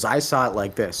alien, because I saw it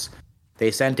like this. They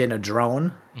sent in a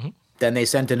drone, then they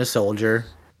sent in a soldier,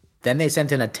 then they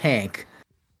sent in a tank,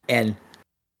 and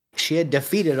she had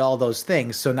defeated all those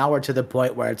things. So now we're to the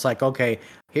point where it's like, okay,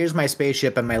 here's my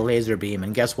spaceship and my laser beam,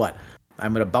 and guess what?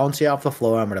 I'm going to bounce you off the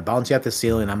floor, I'm going to bounce you off the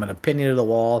ceiling, I'm going to pin you to the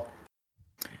wall.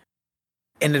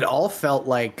 And it all felt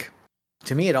like,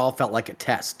 to me, it all felt like a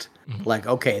test. Like,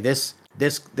 okay, this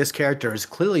character is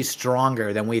clearly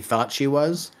stronger than we thought she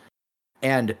was.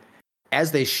 And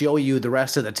as they show you the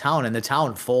rest of the town, and the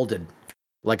town folded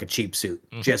like a cheap suit.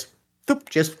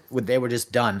 They were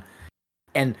just done.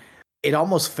 And it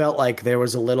almost felt like there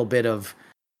was a little bit of,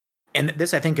 and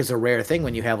this I think is a rare thing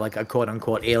when you have like a quote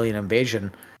unquote alien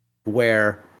invasion,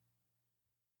 where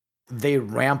they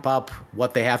ramp up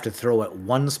what they have to throw at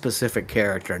one specific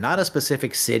character, not a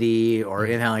specific city or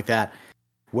anything like that,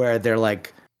 where they're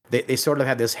like, they sort of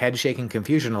have this head-shaking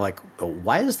confusion of like,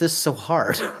 why is this so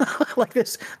hard? Like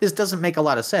this doesn't make a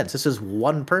lot of sense. This is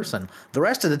one person. The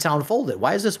rest of the town folded.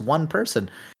 Why is this one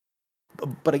person?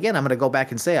 But again, I'm going to go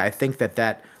back and say I think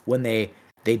that when they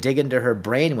dig into her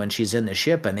brain when she's in the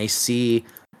ship and they see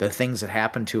the things that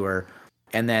happen to her,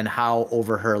 and then how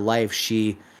over her life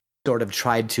she sort of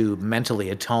tried to mentally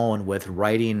atone with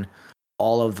writing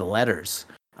all of the letters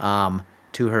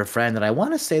to her friend. And I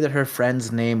want to say that her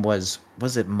friend's name was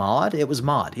it Maud? It was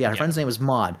Maud. Yeah, her friend's name was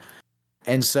Maud.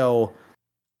 And so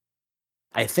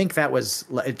I think that was,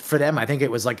 for them, I think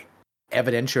it was like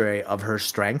evidentiary of her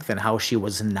strength and how she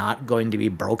was not going to be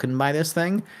broken by this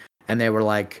thing. And they were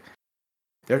like,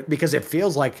 because it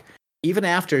feels like even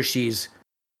after she's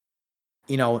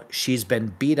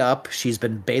been beat up, she's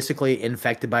been basically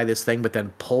infected by this thing, but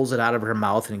then pulls it out of her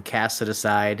mouth and casts it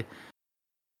aside.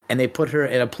 And they put her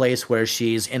in a place where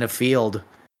she's in a field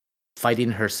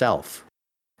fighting herself.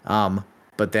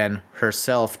 But then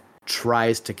herself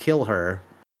tries to kill her,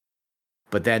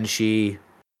 but then she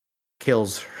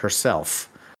kills herself.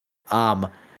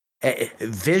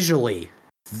 Visually,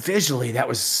 that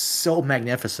was so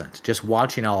magnificent, just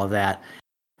watching all of that.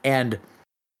 And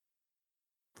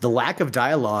the lack of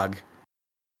dialogue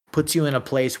puts you in a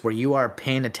place where you are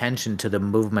paying attention to the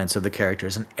movements of the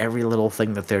characters and every little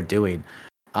thing that they're doing.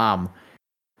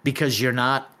 Because you're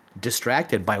not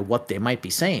distracted by what they might be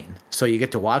saying. So you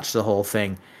get to watch the whole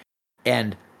thing.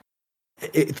 And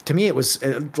to me, it was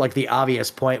like the obvious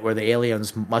point where the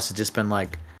aliens must have just been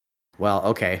like, well,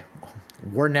 okay,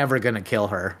 we're never going to kill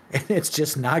her. It's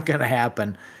just not going to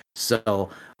happen. So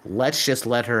let's just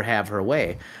let her have her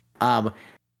way.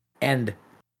 And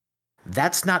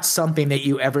that's not something that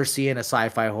you ever see in a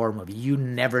sci-fi horror movie. You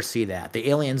never see that. The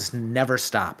aliens never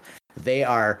stop. They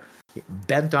are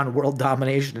bent on world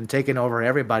domination and taking over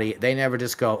everybody. They never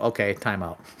just go, okay, time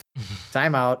out.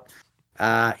 Time out.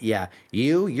 Yeah,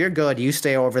 you're good. You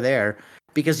stay over there.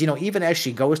 Because, even as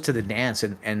she goes to the dance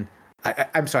and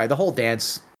I'm sorry, the whole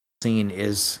dance scene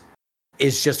is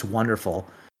just wonderful.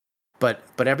 But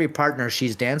every partner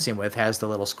she's dancing with has the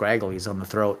little scragglies on the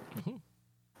throat. Mm-hmm.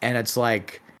 And it's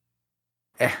like,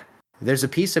 there's a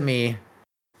piece of me,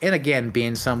 and again,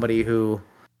 being somebody who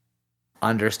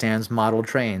understands model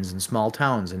trains and small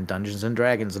towns and Dungeons and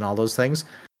Dragons and all those things,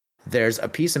 there's a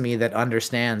piece of me that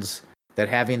understands that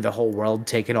having the whole world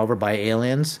taken over by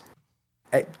aliens,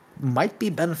 it might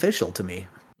be beneficial to me.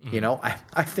 Mm-hmm.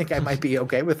 I think I might be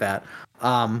okay with that.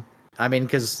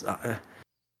 Because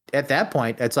at that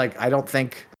point, it's like, I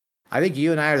think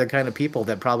you and I are the kind of people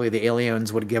that probably the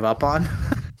aliens would give up on,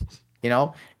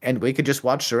 and we could just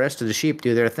watch the rest of the sheep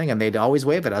do their thing, and they'd always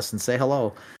wave at us and say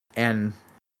hello, and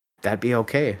that'd be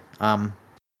okay.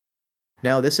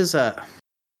 No, this is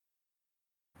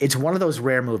it's one of those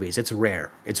rare movies. It's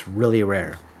rare. It's really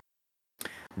rare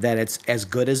that it's as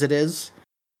good as it is.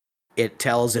 It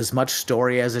tells as much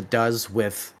story as it does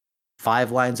with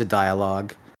 5 lines of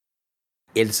dialogue.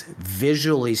 It's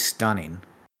visually stunning.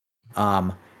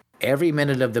 Every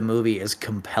minute of the movie is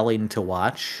compelling to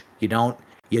watch. You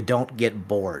don't get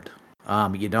bored.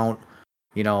 You don't,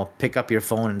 pick up your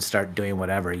phone and start doing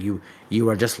whatever. You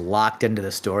are just locked into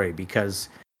the story because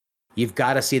you've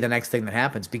got to see the next thing that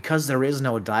happens. Because there is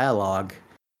no dialogue,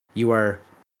 you are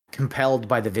compelled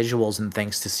by the visuals and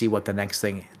things to see what the next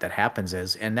thing that happens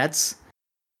is. And this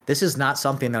is not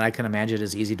something that I can imagine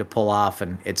is easy to pull off.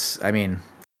 And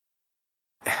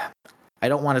I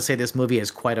don't want to say this movie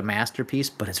is quite a masterpiece,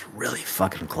 but it's really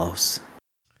fucking close.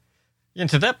 And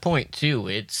to that point too,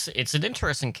 it's an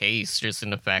interesting case just in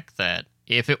the fact that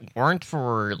if it weren't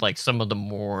for like some of the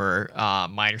more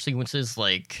minor sequences,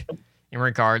 like in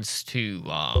regards to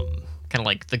kind of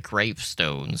like the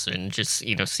gravestones and just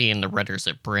seeing the letters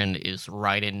that Bryn is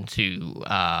writing to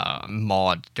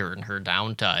Maud during her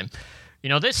downtime,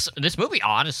 this movie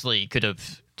honestly could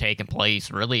have taken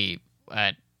place really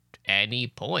at any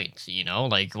point,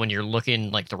 like when you're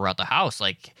looking like throughout the house,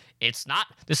 like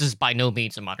this is by no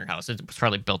means a modern house. It was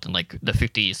probably built in like the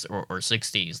 50s or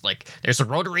 60s. Like there's a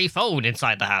rotary phone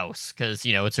inside the house because,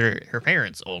 it's her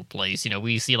parents' old place.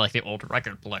 We see like the old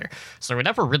record player. So we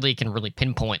never really can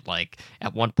pinpoint like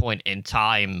at one point in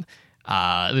time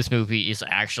this movie is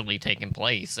actually taking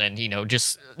place. And,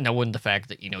 just knowing the fact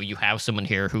that, you have someone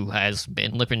here who has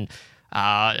been living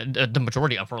the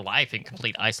majority of her life in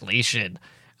complete isolation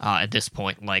at this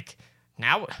point, like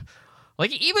now,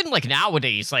 like even like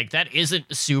nowadays, like that isn't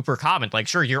super common. Like,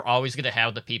 sure, you're always gonna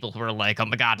have the people who are like, oh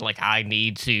my god, like I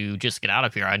need to just get out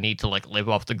of here. I need to like live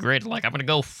off the grid. Like I'm gonna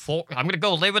go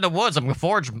live in the woods. I'm gonna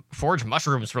forage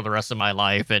mushrooms for the rest of my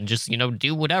life and just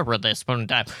do whatever at this point in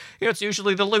time. It's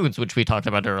usually the loons, which we talked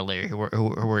about earlier,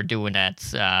 who are doing that.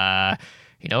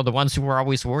 The ones who were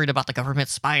always worried about the government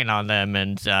spying on them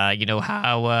and,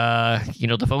 how,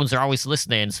 the phones are always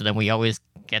listening. So then we always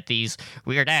get these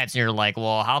weird ads, and you're like,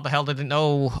 well, how the hell did it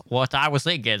know what I was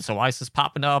thinking? So why is this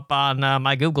popping up on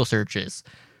my Google searches?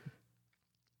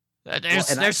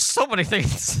 There's so many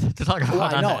things to talk about.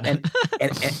 Well, I know, and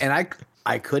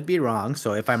I could be wrong.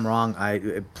 So if I'm wrong,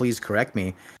 please correct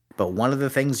me. But one of the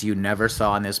things you never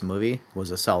saw in this movie was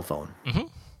a cell phone.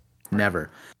 Mm-hmm. Never.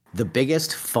 The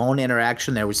biggest phone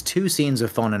interaction. There was 2 scenes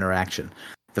of phone interaction.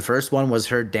 The first one was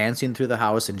her dancing through the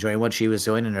house, enjoying what she was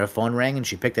doing, and her phone rang, and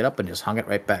she picked it up and just hung it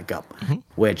right back up,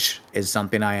 which is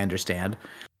something I understand.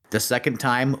 The second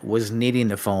time was needing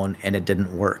the phone, and it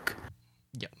didn't work.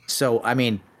 Yep. So I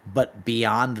mean. But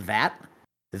beyond that,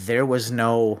 there was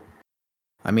no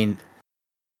really,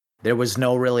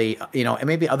 and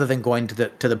maybe other than going to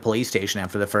the police station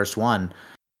after the first one,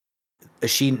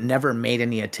 she never made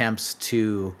any attempts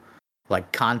to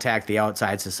like contact the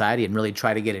outside society and really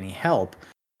try to get any help.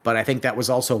 But I think that was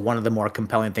also one of the more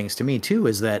compelling things to me too,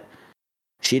 is that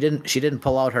she didn't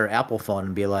pull out her Apple phone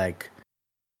and be like,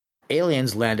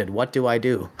 aliens landed, what do I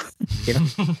do?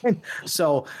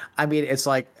 So I mean, it's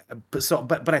like,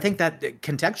 but I think that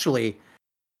contextually,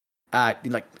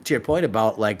 like to your point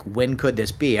about like when could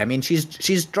this be? I mean,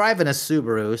 she's driving a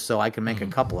Subaru, so I can make a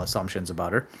couple assumptions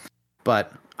about her,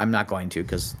 but I'm not going to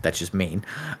because that's just mean.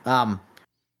 But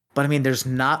I mean, there's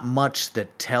not much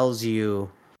that tells you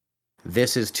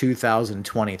this is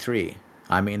 2023.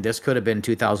 I mean, this could have been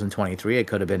 2023. It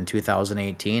could have been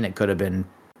 2018. It could have been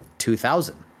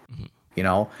 2000.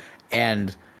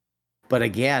 But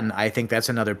again, I think that's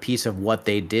another piece of what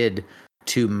they did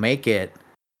to make it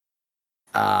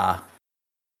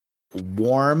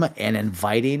warm and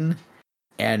inviting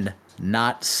and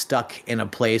not stuck in a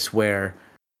place where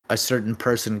a certain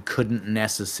person couldn't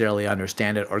necessarily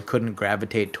understand it or couldn't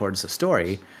gravitate towards the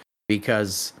story.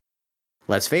 Because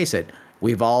let's face it,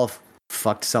 we've all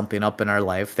fucked something up in our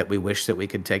life that we wish that we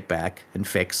could take back and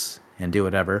fix and do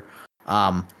whatever.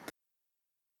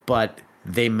 But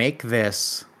they make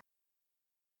it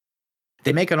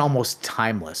almost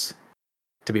timeless,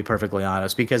 to be perfectly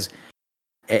honest, because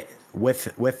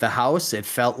with the house, it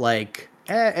felt like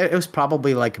it was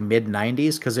probably like mid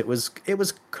 90s because it was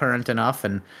current enough,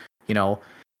 and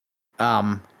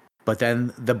but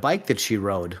then the bike that she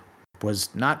rode was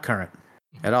not current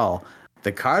at all.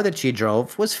 The car that she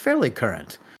drove was fairly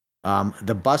current.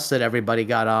 The bus that everybody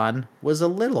got on was a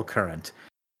little current.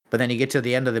 But then you get to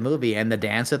the end of the movie, and the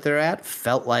dance that they're at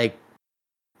felt like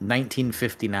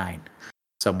 1959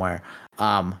 somewhere.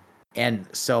 And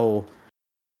so,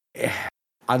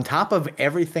 on top of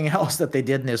everything else that they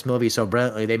did in this movie so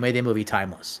brilliantly, they made the movie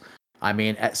timeless. I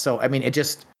mean, it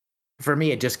just, for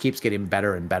me, it just keeps getting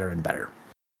better and better and better.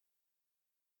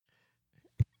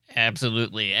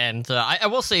 Absolutely. And I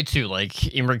will say too, like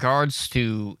in regards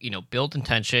to, build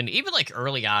intention, even like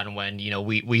early on when,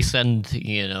 we send,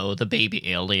 the baby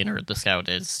alien or the scout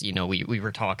as, we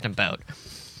were talking about,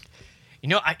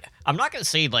 I'm not going to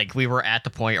say like we were at the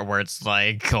point where it's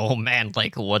like, oh man,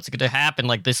 like what's going to happen?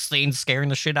 Like this thing's scaring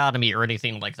the shit out of me or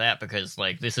anything like that, because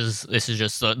like this is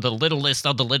just the littlest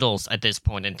of the littles at this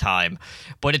point in time.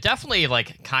 But it definitely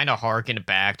like kind of harkened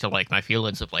back to like my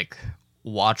feelings of like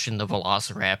watching the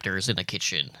velociraptors in the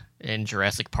kitchen in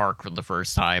Jurassic Park for the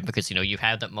first time, because you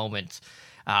have that moment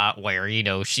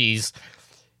where she's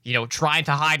trying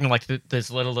to hide in like this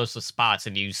little list of spots,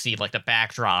 and you see like the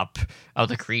backdrop of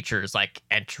the creatures like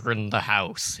entering the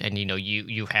house, and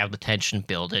you have the tension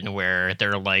building where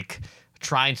they're like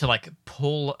trying to like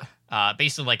pull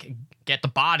basically like get the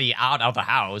body out of the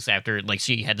house after like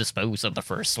she had disposed of the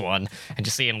first one, and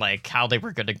just seeing like how they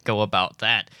were going to go about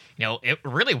that. It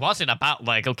really wasn't about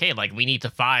like, okay, like we need to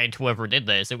find whoever did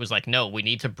this. It was like, no, we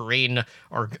need to bring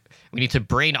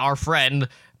our friend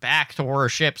back to our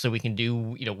ship so we can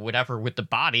do whatever with the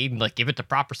body, like give it the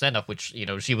proper send up, which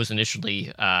she was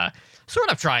initially sort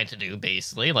of trying to do,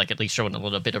 basically, like at least showing a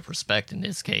little bit of respect in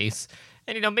this case.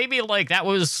 And maybe like that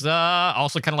was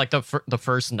also kind of like the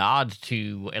first nod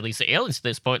to at least the aliens at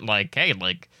this point, like, hey,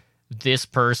 like this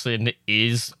person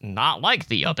is not like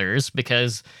the others,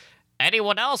 because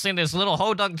anyone else in this little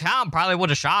hodunk town probably would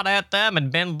have shot at them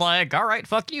and been like, all right,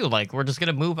 fuck you, like we're just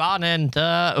gonna move on and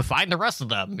find the rest of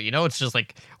them. It's just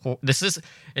like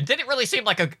it didn't really seem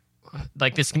like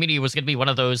this community was gonna be one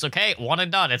of those, okay, one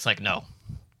and done. It's like, no.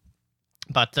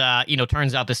 But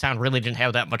turns out this town really didn't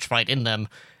have that much fight in them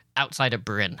outside of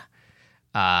Bryn,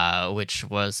 which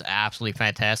was absolutely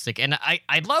fantastic. And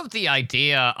I love the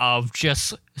idea of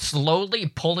just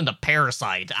slowly pulling the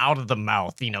parasite out of the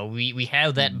mouth. We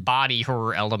have that body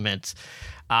horror element,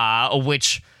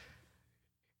 which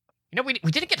we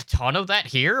didn't get a ton of that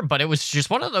here, but it was just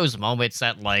one of those moments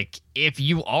that, like, if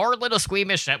you are a little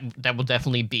squeamish, that will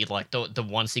definitely be, like, the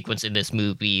one sequence in this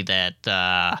movie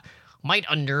that might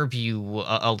unnerve you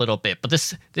a little bit. But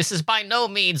this is by no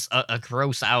means a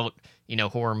gross out,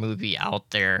 horror movie out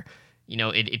there.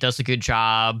 It does a good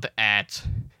job at,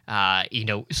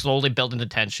 slowly building the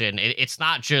tension. It's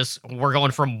not just we're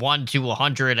going from 1 to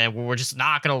 100 and we're just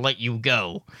not going to let you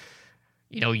go.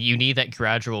 You need that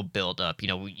gradual build up.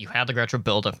 You have the gradual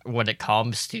build up when it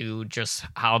comes to just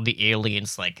how the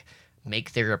aliens, like,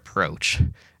 make their approach.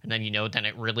 And then, then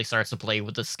it really starts to play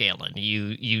with the scaling.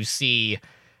 You see,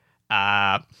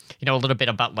 a little bit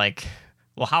about, like,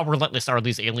 well, how relentless are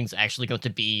these aliens actually going to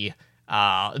be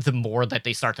the more that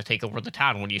they start to take over the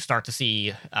town, when you start to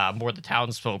see more of the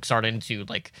townsfolk starting to,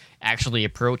 like, actually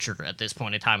approach her at this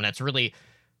point in time. And that's really,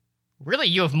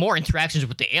 you have more interactions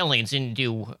with the aliens than you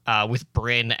do with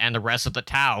Bryn and the rest of the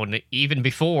town, even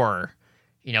before,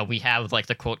 we have, like,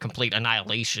 the, quote, complete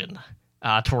annihilation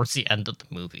towards the end of the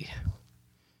movie.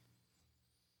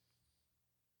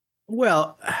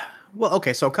 Well,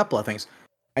 okay, so a couple of things.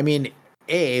 I mean,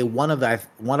 one of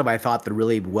I thought the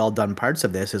really well done parts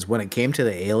of this is when it came to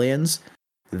the aliens,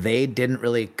 they didn't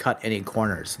really cut any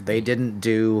corners. They didn't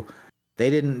do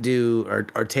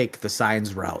or take the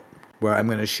signs route, where I'm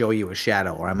going to show you a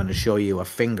shadow or I'm going to show you a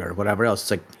finger, whatever else.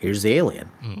 It's like, here's the alien.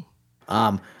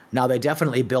 Now, they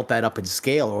definitely built that up in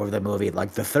scale over the movie.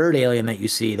 Like the third alien that you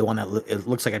see, the one that it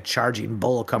looks like a charging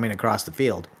bull coming across the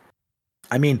field.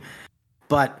 I mean,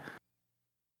 but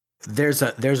there's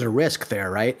a risk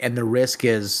there, right? And the risk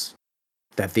is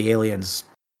that the aliens,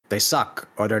 they suck,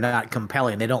 or they're not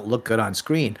compelling. They don't look good on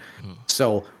screen.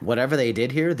 So whatever they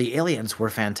did here, the aliens were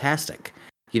fantastic,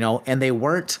 and they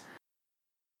weren't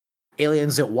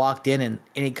aliens that walked in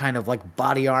any kind of, like,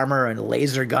 body armor and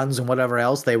laser guns and whatever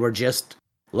else. They were just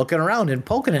looking around and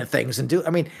poking at things and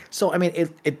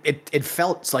it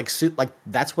felt like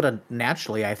that's what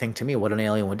naturally, I think, to me, what an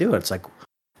alien would do. It's like,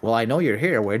 well, I know you're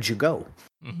here. Where'd you go?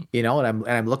 And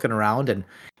I'm looking around and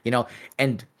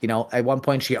at one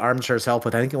point she arms herself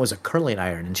with, I think it was a curling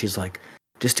iron, and she's like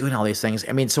just doing all these things.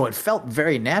 I mean, so it felt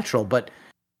very natural, but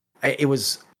I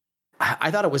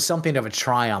thought it was something of a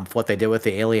triumph what they did with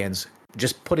the aliens,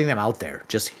 just putting them out there.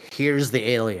 Just, here's the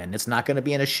alien. It's not going to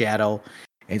be in a shadow.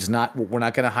 We're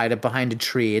not going to hide it behind a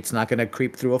tree. It's not going to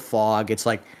creep through a fog. It's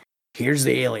like, here's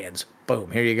the aliens. Boom,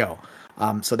 here you go.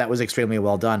 So that was extremely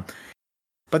well done.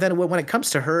 But then when it comes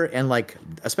to her and, like,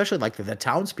 especially, like, the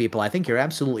townspeople, I think you're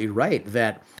absolutely right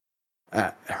that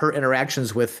her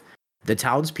interactions with the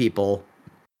townspeople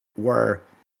were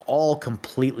all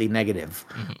completely negative.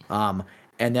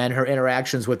 And then her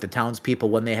interactions with the townspeople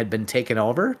when they had been taken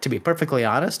over, to be perfectly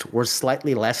honest, were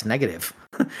slightly less negative.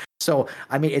 So,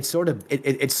 I mean, it's sort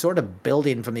of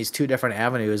building from these two different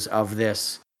avenues of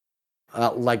this,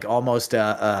 like, almost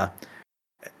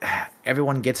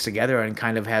everyone gets together and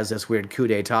kind of has this weird coup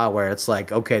d'etat where it's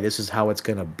like, okay, this is how it's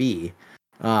going to be.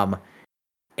 And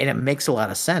it makes a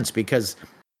lot of sense because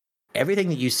everything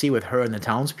that you see with her and the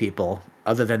townspeople,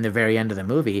 other than the very end of the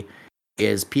movie,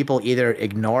 is people either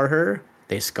ignore her,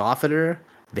 they scoff at her,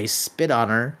 they spit on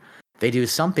her, they do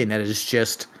something that is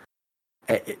just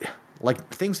like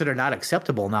things that are not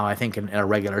acceptable now, I think, in a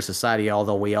regular society,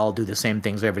 although we all do the same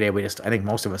things every day. I think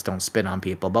most of us don't spit on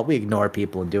people, but we ignore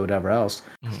people and do whatever else.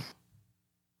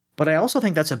 But I also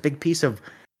think that's a big piece of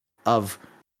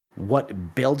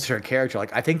what builds her character.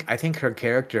 Like, I think her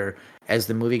character, as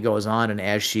the movie goes on and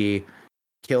as she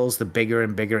kills the bigger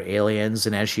and bigger aliens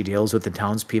and as she deals with the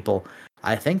townspeople,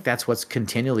 I think that's what's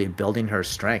continually building her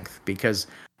strength. Because,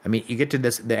 I mean, you get to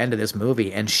the end of this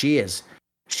movie and she's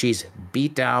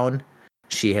beat down.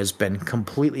 She has been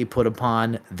completely put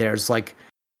upon. There's, like,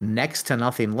 next to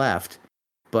nothing left.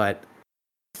 But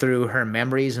through her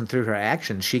memories and through her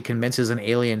actions, she convinces an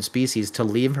alien species to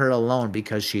leave her alone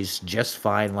because she's just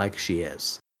fine like she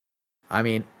is. I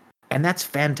mean, and that's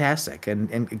fantastic.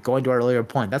 And going to our earlier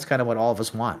point, that's kind of what all of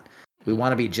us want. We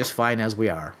want to be just fine as we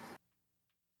are.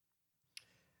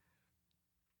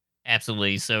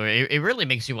 Absolutely. So it really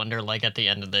makes you wonder, like, at the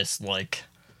end of this, like,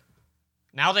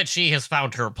 now that she has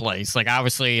found her place, like,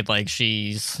 obviously, like,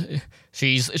 she's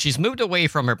moved away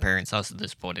from her parents' house at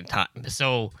this point in time.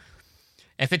 So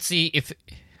if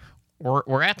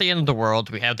we're at the end of the world,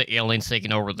 we have the aliens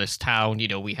taking over this town,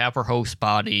 we have our host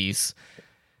bodies.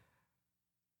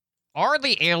 Are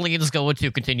the aliens going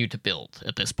to continue to build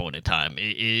at this point in time?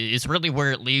 It's really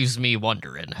where it leaves me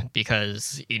wondering,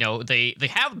 because, they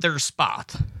have their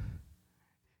spot.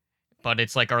 But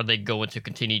it's like, are they going to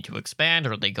continue to expand?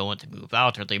 Are they going to move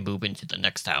out? Are they moving to the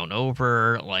next town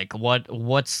over? Like,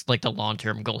 what's like the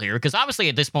long-term goal here? Because obviously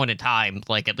at this point in time,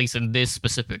 like at least in this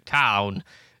specific town,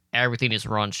 everything is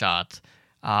run shot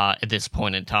at this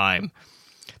point in time.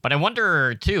 But I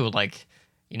wonder too, like,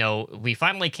 you know, we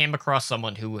finally came across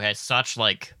someone who has such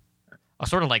like a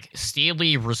sort of like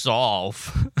steely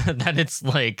resolve that it's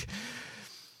like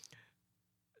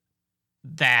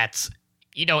that,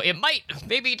 you know, it might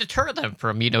maybe deter them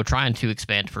from, you know, trying to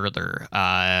expand further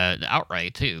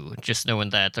outright too. Just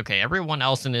knowing that, okay, everyone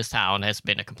else in this town has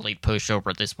been a complete pushover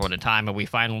at this point in time, and we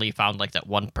finally found like that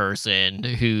one person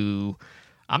who,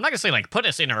 I'm not gonna say like put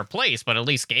us in our place, but at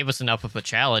least gave us enough of a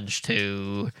challenge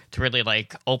to really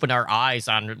like open our eyes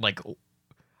on like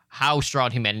how strong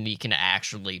humanity can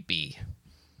actually be.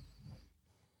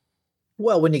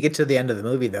 Well, when you get to the end of the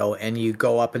movie, though, and you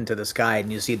go up into the sky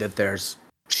and you see that there's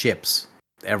ships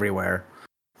everywhere,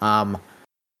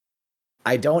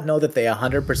 I don't know that they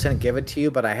 100% give it to you,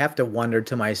 but I have to wonder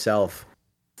to myself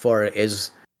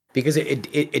because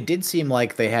it did seem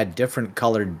like they had different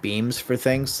colored beams for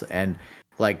things, and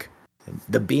like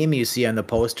the beam you see on the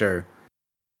poster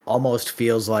almost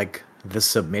feels like the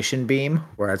submission beam,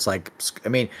 where it's like, I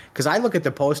mean, because I look at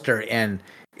the poster and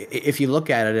if you look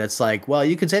at it, it's like, well,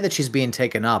 you can say that she's being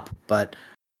taken up, but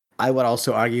I would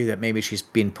also argue that maybe she's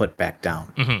being put back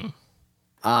down.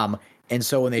 Mm-hmm. And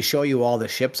so when they show you all the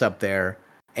ships up there,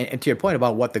 and to your point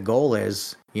about what the goal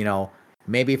is, you know,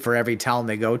 maybe for every town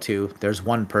they go to, there's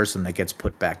one person that gets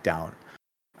put back down.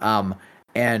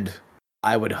 And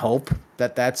I would hope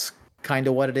that that's kind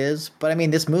of what it is. But I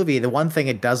mean, this movie, the one thing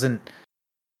it doesn't,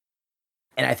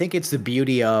 and I think it's the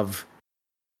beauty of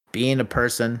being a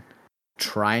person,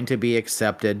 trying to be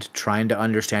accepted, trying to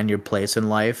understand your place in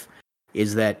life,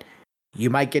 is that you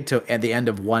might get to at the end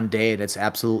of one day and it's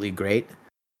absolutely great,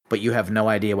 but you have no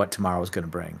idea what tomorrow is going to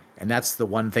bring. And that's the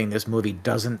one thing this movie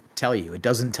doesn't tell you. It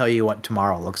doesn't tell you what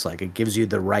tomorrow looks like. It gives you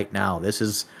the right now. This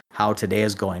is how today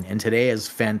is going, and today is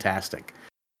fantastic.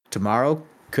 Tomorrow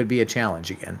could be a challenge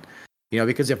again. You know,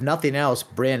 because if nothing else,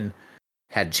 Bryn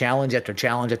had challenge after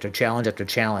challenge after challenge after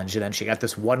challenge, and then she got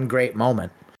this one great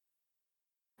moment.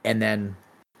 And then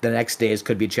the next days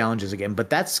could be challenges again. But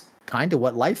that's kind of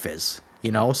what life is,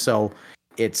 you know? So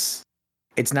it's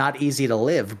not easy to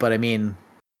live. But I mean,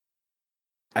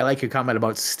 I like your comment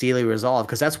about steely resolve,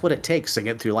 because that's what it takes to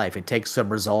get through life. It takes some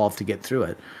resolve to get through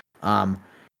it. And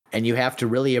you have to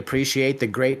really appreciate the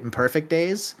great and perfect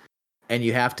days. And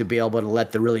you have to be able to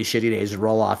let the really shitty days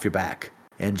roll off your back.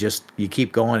 And just, you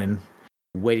keep going and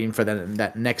waiting for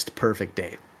that next perfect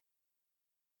day.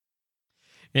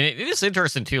 And it is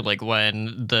interesting too, like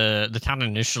when the town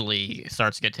initially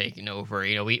starts to get taken over,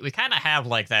 you know, we kind of have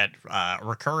like that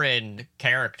recurring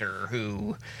character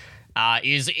who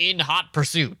is in hot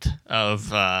pursuit of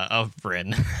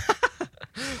Bryn.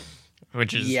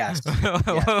 Which is yes.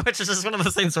 Which is just one of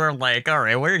those things where I'm like, all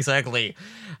right, where exactly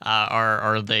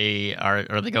are they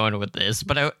going with this?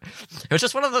 But it was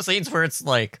just one of those scenes where it's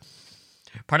like,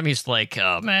 part of me is like,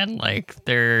 oh man, like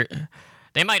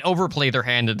they might overplay their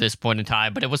hand at this point in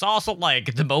time, but it was also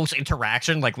like the most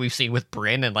interaction like we've seen with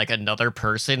Bryn and like another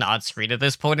person on screen at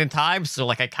this point in time. So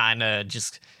like I kind of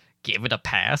just give it a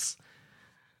pass.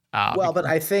 But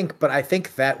I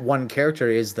think that one character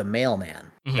is the mailman.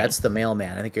 Mm-hmm. That's the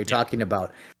mailman I think you're talking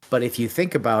about. But if you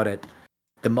think about it,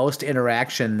 the most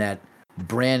interaction that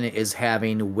Bryn is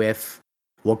having with,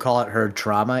 we'll call it her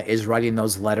trauma, is writing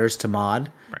those letters to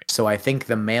Maud. Right. So I think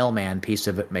the mailman piece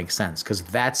of it makes sense, because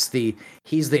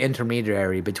he's the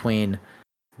intermediary between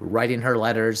writing her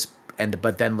letters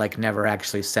but then like never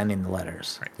actually sending the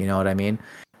letters. Right. You know what I mean?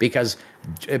 Because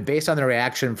based on the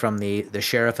reaction from the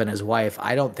sheriff and his wife,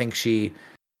 I don't think she.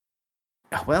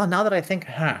 Well, now that I think,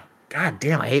 God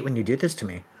damn, I hate when you do this to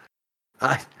me.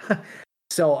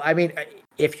 So I mean,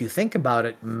 if you think about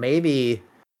it, maybe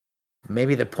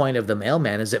the point of the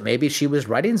mailman is that maybe she was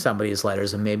writing somebody's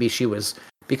letters, and maybe she was,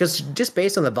 because just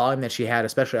based on the volume that she had,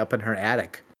 especially up in her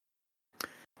attic,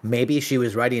 maybe she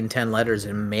was writing 10 letters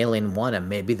and mailing one, and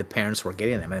maybe the parents were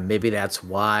getting them, and maybe that's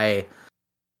why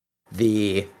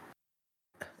the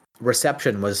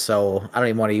reception was so, I don't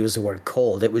even want to use the word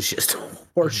cold. It was just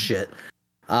horseshit.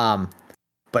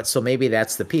 But so maybe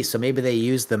that's the piece. So maybe they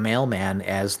used the mailman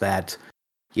as that,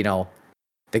 you know,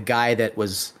 the guy that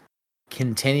was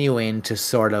continuing to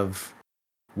sort of,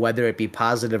 whether it be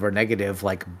positive or negative,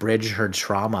 like bridge her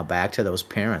trauma back to those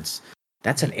parents.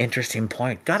 That's an interesting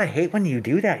point. God, I hate when you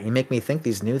do that. You make me think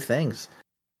these new things.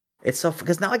 It's so,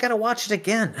 because now I got to watch it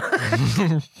again.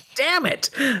 Damn it.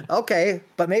 Okay.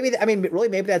 But maybe, I mean, really,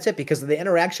 maybe that's it, because of the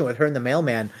interaction with her and the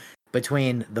mailman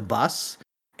between the bus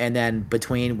And then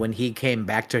between when he came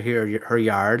back to her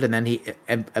yard, and then he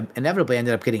inevitably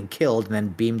ended up getting killed and then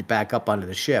beamed back up onto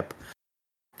the ship,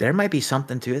 there might be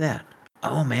something to that.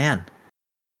 Oh, man.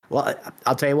 Well,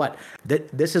 I'll tell you what.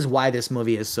 This is why this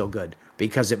movie is so good,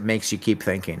 because it makes you keep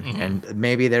thinking. And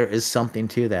maybe there is something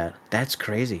to that. That's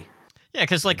crazy. Yeah,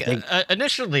 because like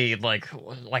initially, like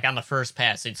on the first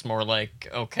pass, it's more like,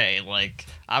 okay, like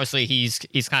obviously he's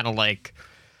kind of like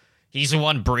he's the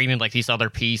one bringing like these other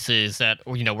pieces that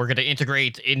we're going to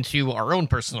integrate into our own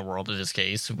personal world in this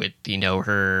case with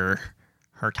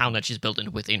her town that she's building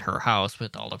within her house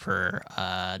with all of her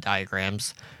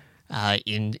diagrams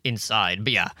inside.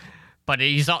 But yeah, but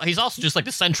he's also just like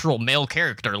the central male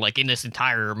character like in this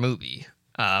entire movie,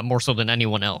 more so than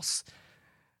anyone else.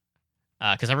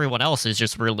 Because everyone else is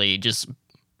just really just,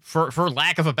 for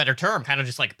lack of a better term, kind of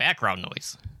just like background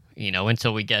noise,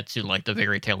 until we get to like the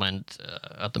very tail end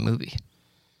of the movie.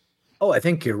 Oh, I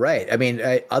think you're right. I mean,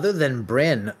 other than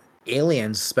Bryn,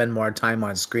 aliens spend more time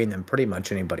on screen than pretty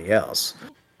much anybody else.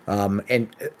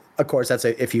 And of course, that's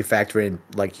if you factor in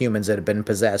like humans that have been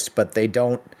possessed, but they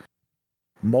don't.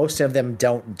 Most of them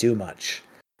don't do much.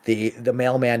 The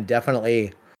mailman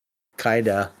definitely kind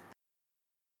of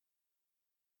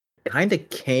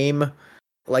came,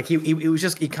 like he was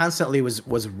just, he constantly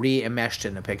was re-enmeshed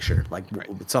in the picture, like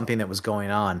something that was going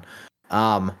on.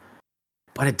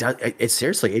 But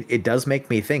it does make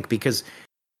me think, because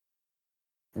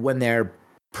when they're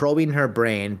probing her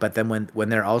brain, but then when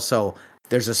they're also,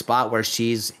 there's a spot where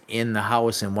she's in the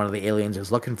house and one of the aliens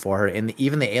is looking for her, and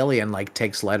even the alien like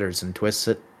takes letters and twists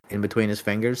it in between his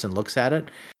fingers and looks at it,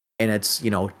 and it's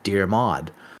Dear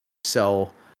Maud.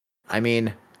 So I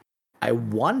mean, I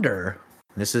wonder,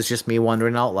 this is just me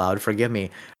wondering out loud, forgive me,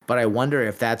 but I wonder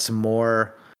if that's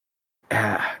more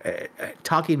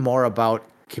talking more about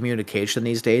communication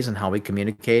these days and how we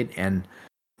communicate, and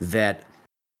that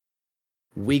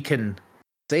we can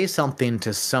say something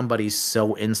to somebody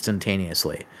so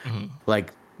instantaneously.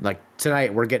 Like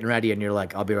tonight we're getting ready and you're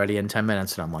like, I'll be ready in 10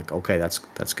 minutes, and I'm like, okay, that's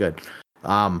good.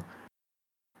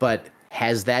 But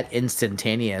has that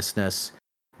instantaneousness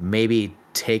maybe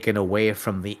taken away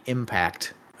from the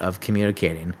impact of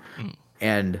communicating?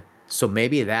 And so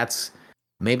maybe that's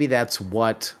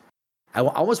what I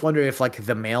almost wonder if like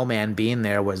the mailman being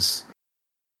there was,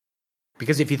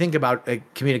 because if you think about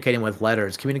communicating with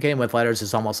letters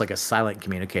is almost like a silent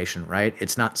communication, right?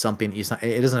 It's not something, it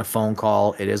isn't a phone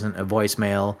call, it isn't a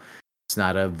voicemail, it's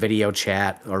not a video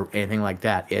chat or anything like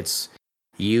that. It's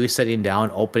you sitting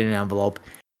down, opening an envelope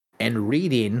and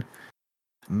reading,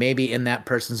 maybe in that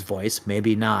person's voice,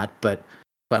 maybe not, but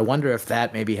I wonder if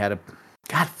that maybe had a,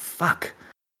 God, fuck.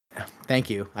 Thank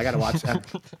you. I gotta watch that.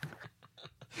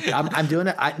 I'm doing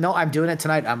it. I'm doing it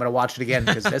tonight. I'm gonna watch it again,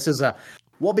 because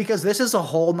this is a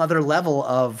whole nother level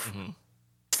of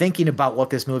thinking about what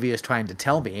this movie is trying to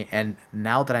tell me. And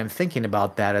now that I'm thinking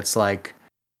about that, it's like,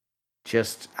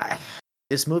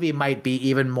 this movie might be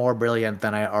even more brilliant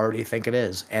than I already think it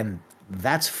is, and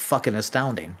that's fucking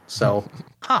astounding. So,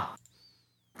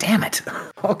 damn it.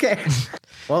 Okay.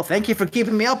 Well, thank you for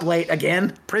keeping me up late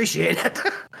again. Appreciate it.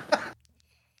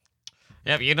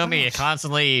 Yep, you know me,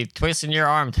 constantly twisting your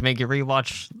arm to make you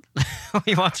rewatch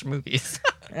movies.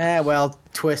 Well,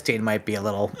 twisting might be a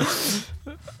little.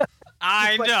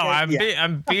 I know,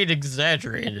 I'm being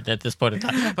exaggerated at this point in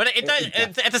time, but it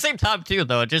does. At the same time, too,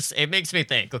 though, it makes me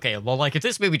think. Okay, well, like if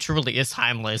this movie truly is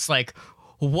timeless, like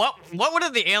what would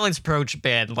have the aliens' approach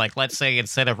been? Like, let's say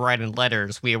instead of writing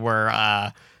letters, we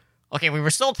were we were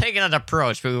still taking an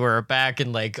approach, but we were back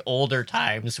in like older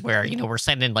times where we're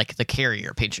sending like the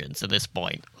carrier pigeons at this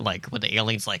point, like when the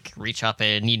aliens like reach up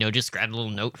and just grab a little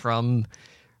note from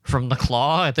the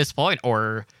claw at this point,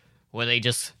 or will they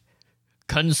just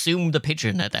consume the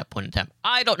pigeon at that point in time?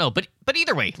 I don't know, but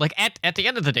either way, like at the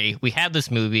end of the day, we have this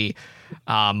movie,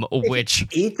 which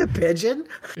eat the pigeon.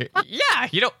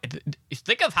 Yeah,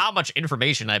 think of how much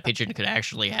information that pigeon could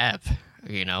actually have.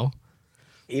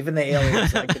 Even the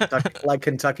aliens like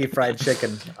Kentucky Fried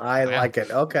Chicken. I like it.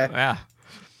 Okay. Yeah.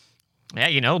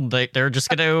 Yeah, they're just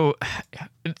gonna.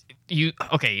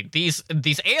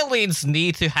 These aliens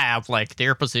need to have like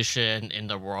their position in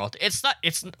the world.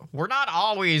 We're not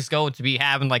always going to be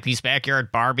having like these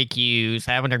backyard barbecues,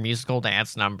 having their musical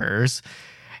dance numbers.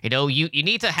 You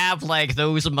need to have like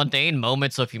those mundane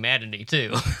moments of humanity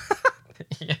too.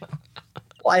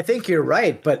 Well, I think you're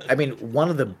right, but I mean, one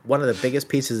of the biggest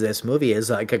pieces of this movie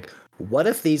is like what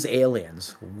if these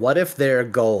aliens, what if their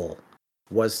goal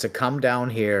was to come down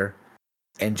here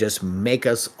and just make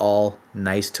us all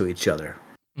nice to each other?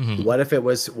 What if it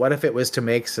was to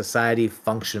make society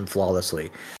function flawlessly,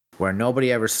 where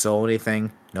nobody ever stole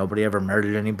anything, nobody ever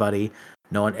murdered anybody,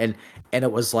 No one, and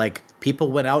it was like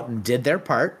people went out and did their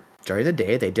part during the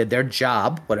day. They did their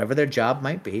job, whatever their job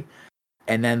might be.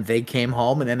 And then they came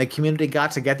home, and then the community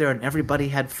got together, and everybody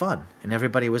had fun, and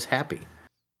everybody was happy.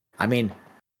 I mean,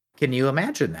 can you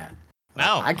imagine that?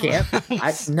 No, I can't.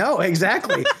 No,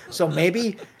 exactly. So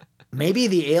maybe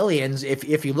the aliens,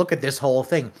 if you look at this whole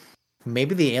thing,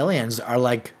 maybe the aliens are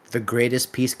like the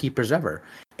greatest peacekeepers ever.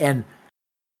 And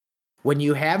when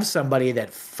you have somebody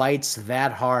that fights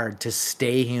that hard to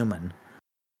stay human,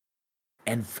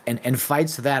 and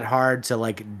fights that hard to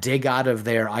like dig out of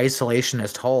their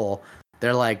isolationist hole,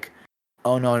 they're like,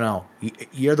 oh no,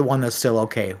 you're the one that's still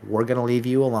okay. We're gonna leave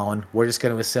you alone. We're just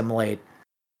gonna assimilate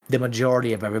the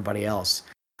majority of everybody else.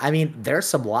 I mean, there's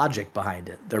some logic behind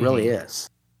it. There really is.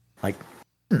 Like,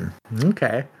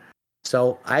 okay.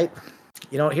 So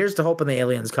here's to hoping the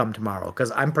aliens come tomorrow,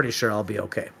 because I'm pretty sure I'll be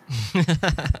okay.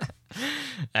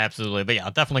 Absolutely. But yeah,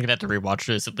 definitely gonna have to rewatch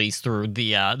this at least through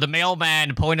the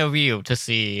mailman point of view to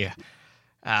see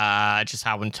just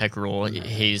how integral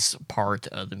his part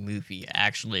of the movie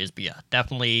actually is. But yeah,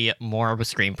 definitely more of a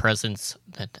screen presence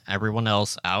than everyone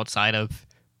else outside of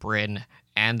Bryn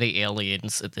and the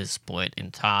aliens at this point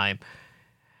in time.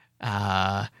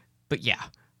 But yeah,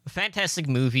 fantastic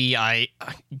movie. I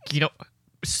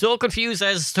still confused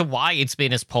as to why it's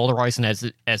been as polarizing as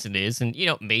it is. And,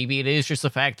 maybe it is just the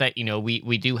fact that,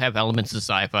 we do have elements of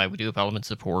sci-fi, we do have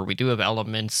elements of horror, we do have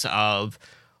elements of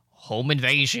home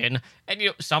invasion.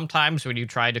 And, sometimes when you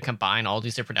try to combine all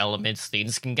these different elements,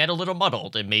 things can get a little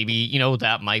muddled. And maybe,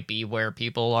 that might be where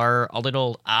people are a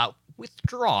little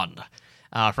withdrawn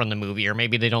from the movie. Or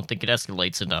maybe they don't think it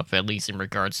escalates enough, at least in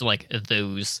regards to, like,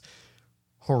 those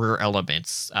horror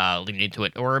elements leading into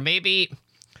it. Or maybe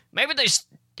they just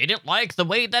didn't like the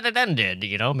way that it ended,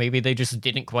 Maybe they just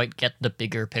didn't quite get the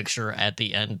bigger picture at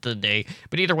the end of the day.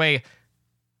 But either way,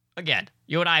 again,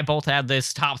 you and I both had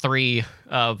this top 3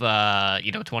 of,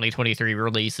 2023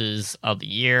 releases of the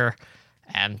year.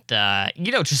 And,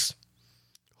 just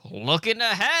looking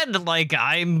ahead, like,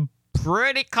 I'm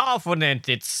pretty confident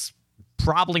it's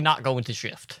probably not going to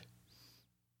shift.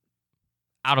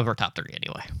 Out of our top 3,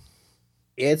 anyway.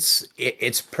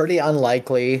 It's pretty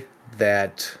unlikely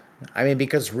that,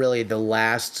 because really the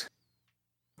last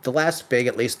big,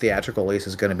 at least theatrical release,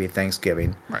 is going to be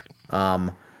Thanksgiving. Right.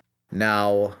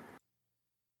 Now,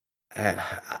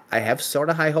 I have sort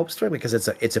of high hopes for it because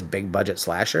it's a big budget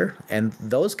slasher, and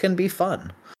those can be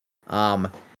fun.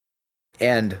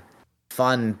 And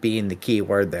fun being the key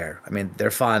word there. They're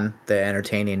fun, they're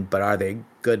entertaining, but are they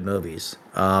good movies?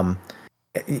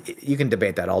 You can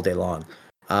debate that all day long.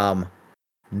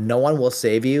 No One Will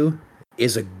Save You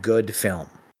is a good film.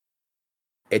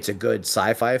 It's a good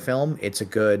sci-fi film. It's a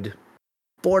good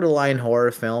borderline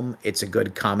horror film. It's a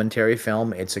good commentary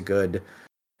film. It's a good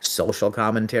social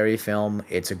commentary film.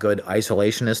 It's a good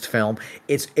isolationist film.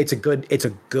 It's a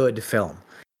good film.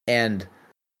 And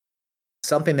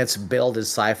something that's billed as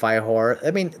sci-fi horror,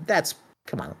 that's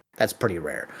pretty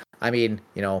rare. 10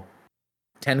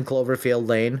 Cloverfield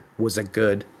Lane was a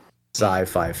good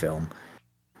sci-fi film.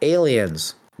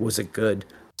 Aliens was a good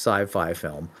sci-fi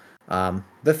film.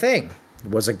 The Thing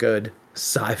was a good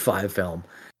sci-fi film.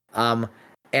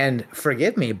 And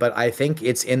forgive me, but I think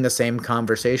it's in the same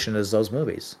conversation as those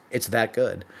movies. It's that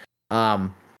good.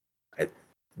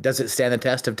 Does it stand the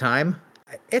test of time?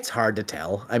 It's hard to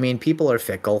tell. People are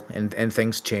fickle and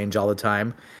things change all the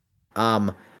time.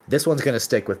 This one's going to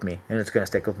stick with me, and it's going to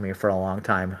stick with me for a long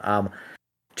time.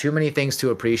 Too many things to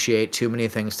appreciate, too many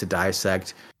things to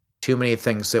dissect, too many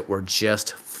things that were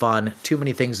just fun, too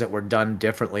many things that were done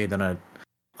differently than a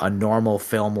normal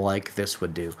film like this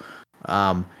would do.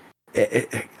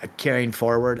 Carrying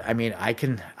forward, I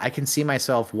can see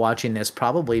myself watching this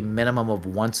probably minimum of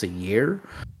once a year,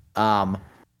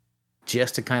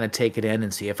 just to kind of take it in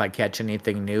and see if I catch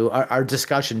anything new. Our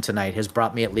discussion tonight has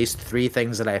brought me at least 3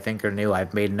 things that I think are new.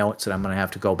 I've made notes that I'm going to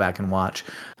have to go back and watch.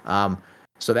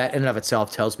 So that in and of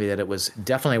itself tells me that it was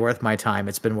definitely worth my time.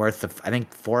 It's been worth, I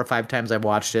think, 4 or 5 times I've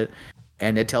watched it,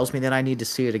 and it tells me that I need to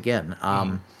see it again.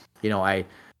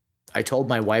 I told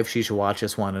my wife she should watch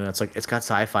this one, and it's like, it's got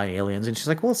sci-fi and aliens, and she's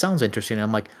like, well, it sounds interesting. And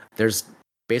I'm like, there's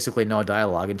basically no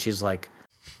dialogue, and she's like,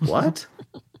 what?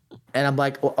 And I'm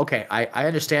like, well, okay, I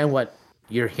understand what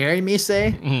you're hearing me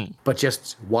say, but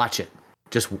just watch it.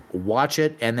 Just watch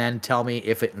it, and then tell me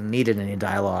if it needed any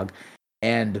dialogue.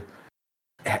 And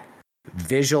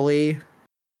visually,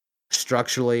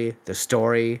 structurally, the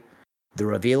story, the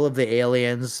reveal of the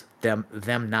aliens, them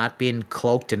not being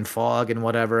cloaked in fog and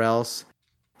whatever else.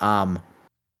 The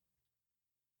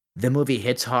movie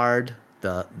hits hard.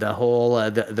 The whole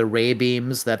the ray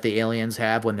beams that the aliens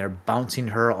have when they're bouncing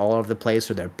her all over the place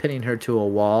or they're pinning her to a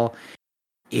wall,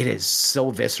 it is so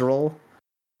visceral.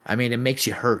 I mean, it makes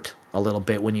you hurt a little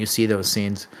bit when you see those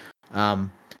scenes. And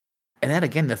then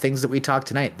again, the things that we talked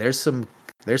tonight, there's some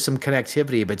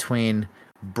connectivity between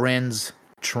Bryn's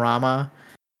trauma,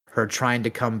 her trying to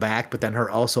come back, but then her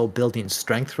also building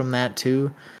strength from that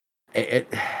too.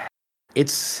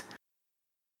 It's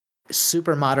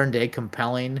super modern day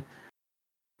compelling,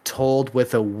 told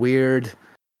with a weird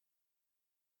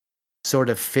sort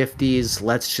of 50s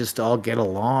let's just all get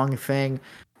along thing.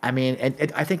 I mean,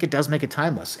 I think it does make it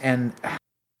timeless. And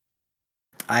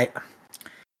I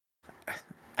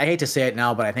hate to say it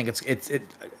now, but I think it's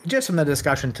just from the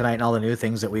discussion tonight and all the new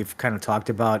things that we've kind of talked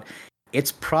about,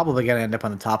 it's probably going to end up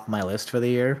on the top of my list for the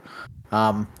year.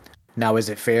 Now, is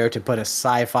it fair to put a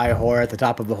sci-fi horror at the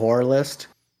top of the horror list?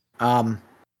 You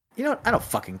know what? I don't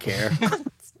fucking care.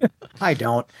 I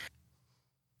don't.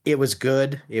 It was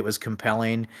good. It was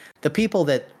compelling. The people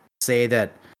that say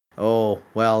that, oh,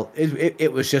 well,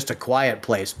 it was just a quiet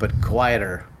place, but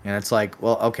quieter. And it's like,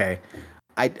 well, okay.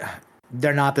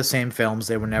 They're not the same films.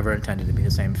 They were never intended to be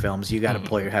the same films. You got to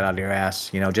pull your head out of your ass.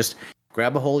 You know, just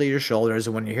grab a hold of your shoulders,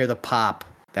 and when you hear the pop,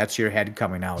 that's your head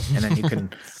coming out. And then you can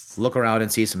look around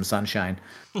and see some sunshine.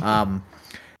 I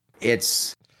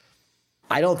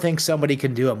don't think somebody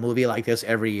can do a movie like this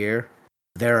every year.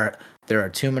 There are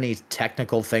too many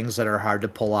technical things that are hard to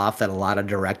pull off that a lot of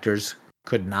directors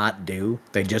could not do.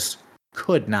 They just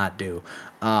could not do.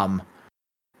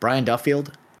 Brian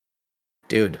Duffield,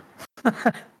 dude,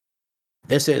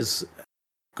 this is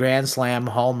Grand Slam,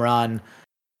 home run,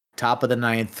 top of the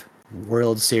ninth,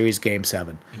 World Series Game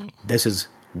 7. This is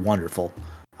wonderful.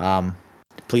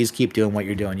 Please keep doing what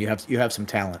you're doing. You have some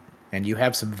talent and you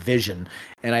have some vision.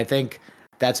 And I think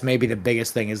that's maybe the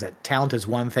biggest thing, is that talent is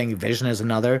one thing, vision is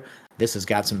another. This has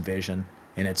got some vision,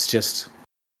 and it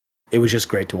was just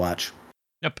great to watch.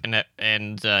 Yep,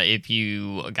 and if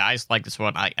you guys like this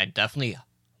one, I definitely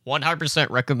 100%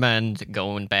 recommend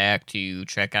going back to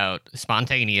check out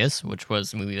Spontaneous, which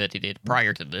was a movie that he did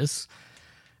prior to this,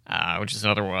 which is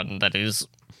another one that is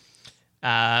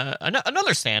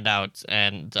another standout,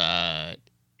 and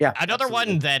yeah, another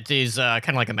absolutely. one that is kind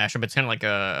of like a mashup. It's kind of like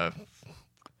a...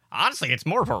 Honestly, it's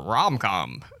more of a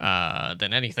rom-com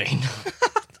than anything.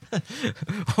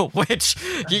 Which,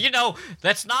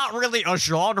 that's not really a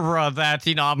genre that,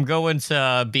 I'm going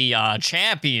to be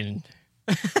champion,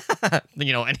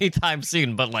 anytime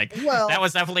soon. But, that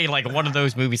was definitely, one of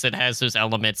those movies that has those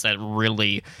elements that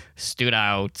really stood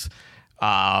out.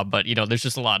 But, there's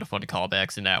just a lot of fun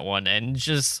callbacks in that one. And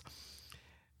just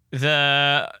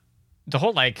the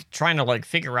whole trying to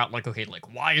figure out okay,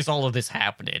 why is all of this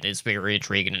happening is very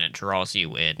intriguing, and it draws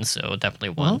you in. So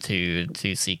definitely one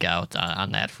to seek out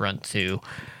on that front too.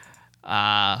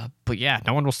 But yeah,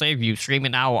 No One Will Save You,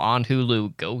 streaming now on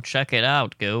Hulu. Go check it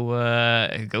out.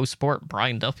 Go support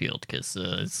Brian Duffield, because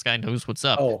this guy knows what's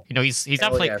up. Oh, he's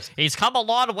definitely yes. He's come a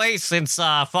long way since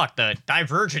the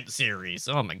Divergent series.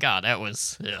 Oh my god, that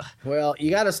was Well, you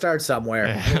got to start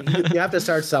somewhere. I mean, you have to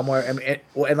start somewhere.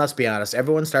 And let's be honest,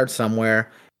 everyone starts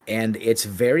somewhere, and it's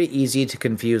very easy to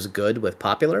confuse good with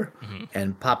popular,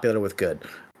 and popular with good.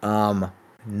 No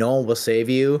One Will Save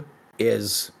You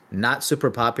is not super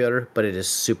popular, but it is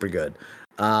super good.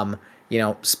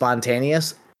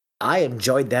 Spontaneous, I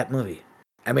enjoyed that movie.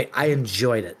 I mean, I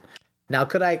enjoyed it. Now,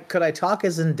 could I talk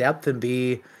as in depth and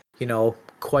be,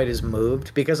 quite as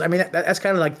moved? Because I mean, that's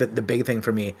kind of like the big thing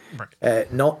for me.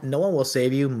 Right. No One Will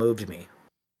Save You moved me,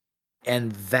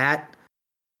 and that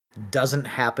doesn't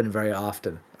happen very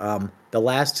often. The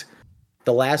last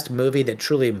movie that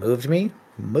truly moved me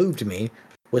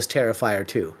was Terrifier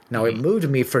 2. Now, it moved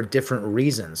me for different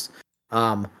reasons,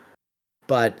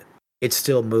 but it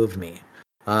still moved me.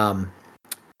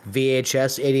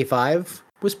 VHS 85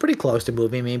 was pretty close to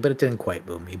moving me, but it didn't quite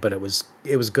move me. But it was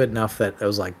good enough that I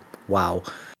was like, wow.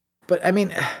 But I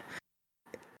mean,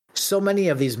 so many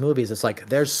of these movies, it's like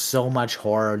there's so much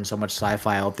horror and so much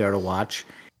sci-fi out there to watch.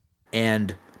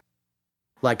 And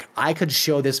I could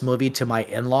show this movie to my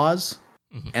in-laws,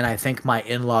 and I think my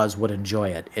in-laws would enjoy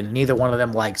it. And neither one of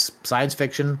them likes science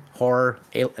fiction, horror,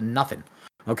 nothing.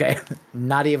 Okay?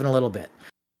 Not even a little bit.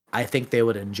 I think they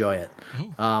would enjoy it.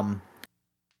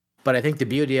 But I think the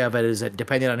beauty of it is that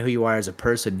depending on who you are as a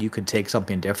person, you can take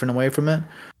something different away from it.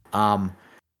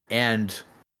 And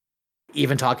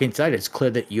even talking tonight, it's clear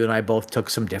that you and I both took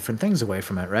some different things away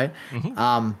from it, right?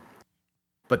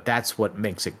 But that's what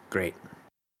makes it great.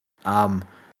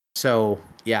 So,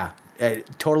 yeah.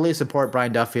 Totally support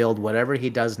Brian Duffield. Whatever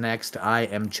he does next, I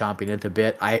am chomping at the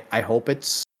bit. I hope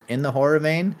it's in the horror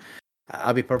vein.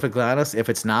 I'll be perfectly honest. If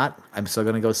it's not, I'm still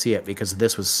gonna go see it because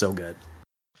this was so good.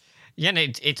 Yeah,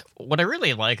 and it's what I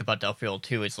really like about Duffield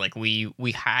too is like we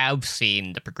have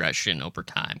seen the progression over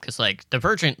time because like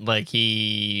Divergent, like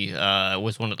he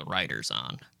was one of the writers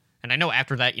on, and I know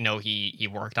after that, you know, he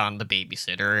worked on The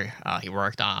Babysitter, he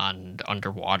worked on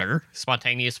Underwater.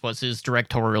 Spontaneous was his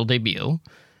directorial debut,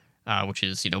 which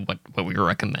is, you know, what we were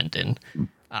recommending.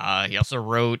 He also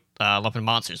wrote Love and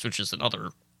Monsters, which is another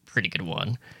pretty good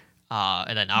one.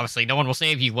 And then obviously No One Will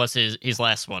Save You was his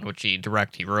last one, which he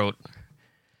wrote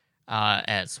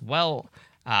as well.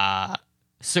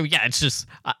 So yeah, it's just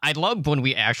I love when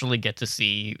we actually get to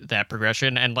see that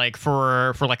progression, and like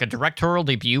for like a directorial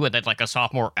debut and then like a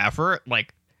sophomore effort,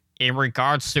 like in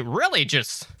regards to really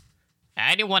just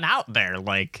anyone out there,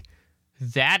 like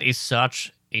that is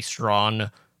such a strong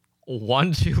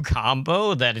 1-2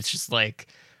 combo that it's just like,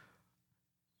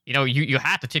 you know, you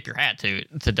have to tip your hat to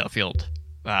Duffield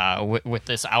with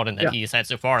this outing that he's had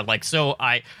so far. Like, so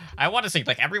I want to say,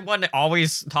 like, everyone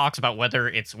always talks about whether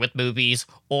it's with movies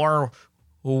or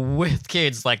with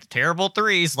kids, like Terrible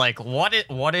Threes, like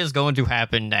what is going to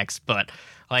happen next. But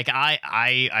like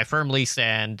I firmly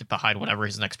stand behind whatever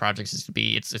his next project is to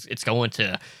be. It's going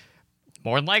to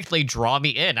more than likely draw me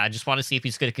in. I just want to see if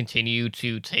he's going to continue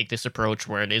to take this approach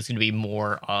where it is going to be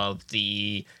more of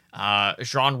the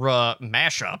genre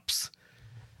mashups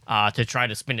to try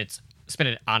to spin it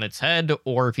on its head,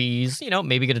 or if he's, you know,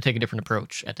 maybe going to take a different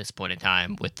approach at this point in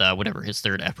time with whatever his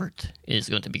third effort is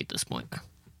going to be at this point.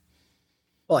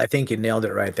 Well, I think you nailed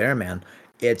it right there, man.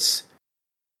 It's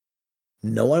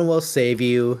No One Will Save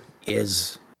You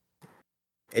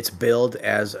it's billed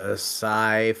as a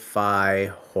sci-fi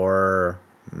horror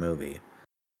movie.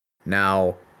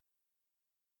 Now,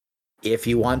 if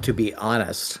you want to be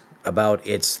honest about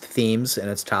its themes and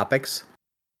its topics,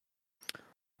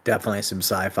 definitely some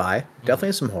sci-fi,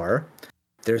 definitely some horror.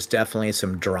 There's definitely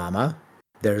some drama.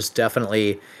 There's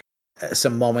definitely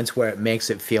some moments where it makes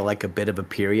it feel like a bit of a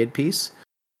period piece.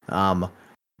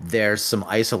 There's some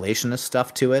isolationist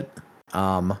stuff to it.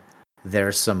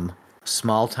 There's some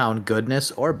small town goodness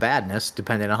or badness,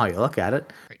 depending on how you look at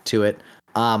it, to it.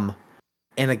 And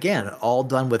again, all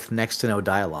done with next to no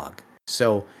dialogue.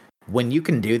 So when you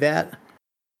can do that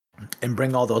and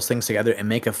bring all those things together and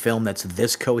make a film that's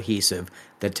this cohesive,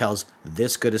 that tells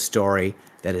this good a story,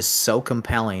 that is so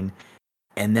compelling,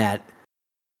 and that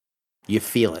you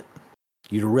feel it.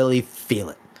 You really feel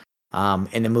it.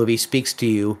 And the movie speaks to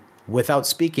you without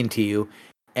speaking to you.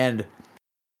 And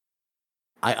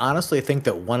I honestly think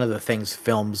that one of the things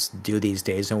films do these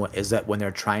days is that when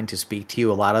they're trying to speak to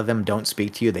you, a lot of them don't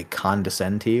speak to you, they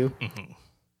condescend to you. Mm-hmm.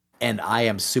 And I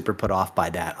am super put off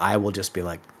by that. I will just be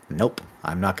like, nope,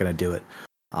 I'm not going to do it.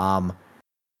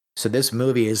 So this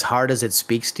movie, as hard as it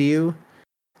speaks to you,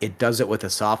 it does it with a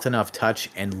soft enough touch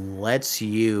and lets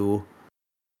you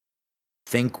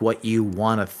think what you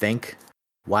want to think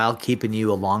while keeping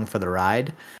you along for the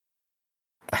ride.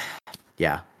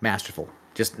 Yeah, masterful.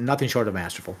 Just nothing short of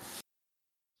masterful.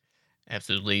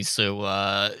 Absolutely. So,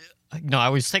 no, I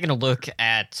was taking a look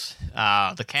at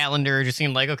the calendar, just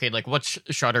seeing like, okay, like what's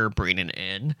Shudder bringing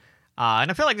in?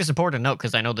 And I feel like this is important to note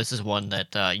because I know this is one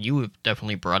that you have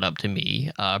definitely brought up to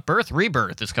me. Birth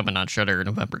Rebirth is coming on Shudder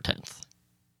November 10th.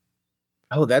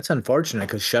 Oh, that's unfortunate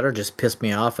because Shudder just pissed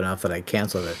me off enough that I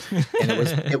canceled it. And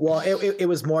it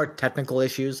was more technical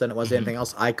issues than it was anything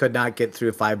else. I could not get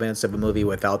through 5 minutes of a movie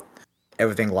without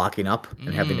everything locking up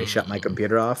and having to shut my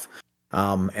computer off.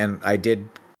 And I did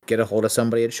get a hold of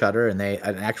somebody at Shudder, and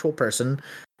an actual person, and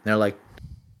they're like,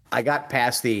 I got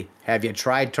past the have you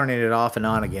tried turning it off and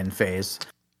on again phase.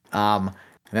 And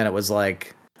then it was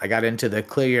like, I got into the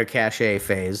clear your cache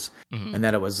phase. Mm-hmm. And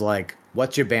then it was like,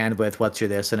 what's your bandwidth? What's your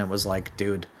this? And it was like,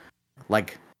 dude,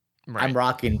 like, right. I'm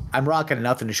rocking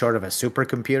nothing short of a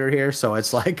supercomputer here. So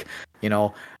it's like, you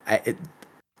know,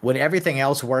 when everything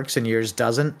else works and yours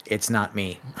doesn't, it's not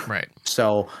me. Right.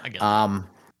 So,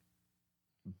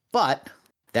 but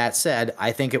that said,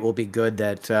 I think it will be good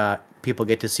that people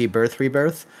get to see Birth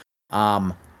Rebirth.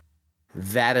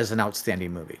 That is an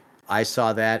outstanding movie. I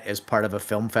saw that as part of a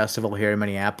film festival here in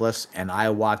Minneapolis, and I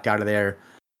walked out of there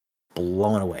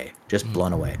blown away, just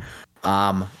blown away.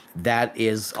 That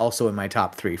is also in my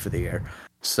top 3 for the year.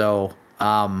 So,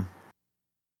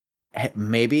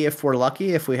 maybe if we're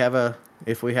lucky, if we have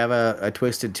a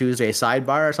Twisted Tuesday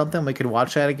sidebar or something, we could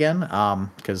watch that again.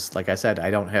 Because like I said,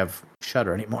 I don't have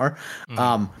Shudder anymore.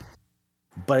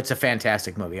 But it's a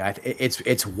fantastic movie.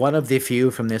 It's one of the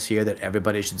few from this year that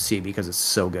everybody should see because it's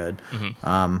so good.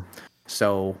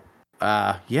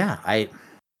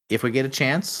 If we get a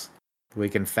chance, we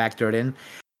can factor it in.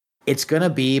 It's gonna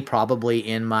be probably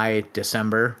in my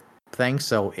December thing,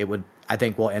 so I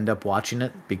think we'll end up watching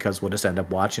it because we'll just end up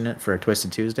watching it for a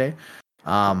Twisted Tuesday.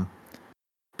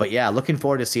 But yeah, looking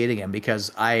forward to see it again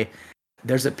because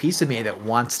there's a piece of me that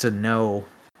wants to know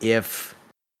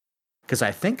because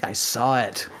I think I saw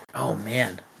it. Oh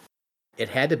man, it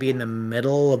had to be in the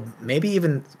middle of maybe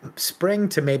even spring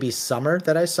to maybe summer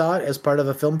that I saw it as part of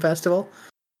a film festival,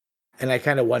 and I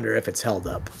kind of wonder if it's held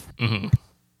up. Mm-hmm.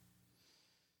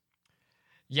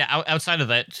 Yeah, outside of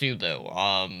that too,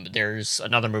 though, there's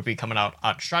another movie coming out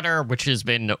on Shudder, which has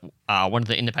been one of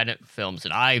the independent films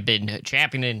that I've been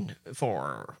championing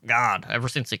for ever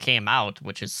since it came out,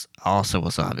 which is also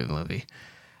a zombie movie.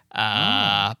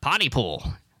 Pontypool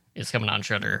is coming on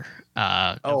Shudder.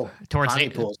 Towards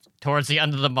the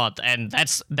end of the month, and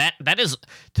that is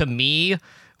to me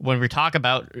when we talk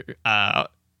about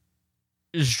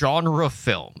genre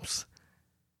films.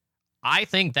 I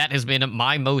think that has been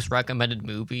my most recommended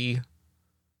movie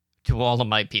to all of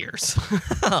my peers.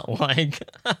 Like,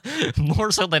 more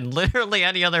so than literally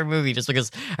any other movie, just because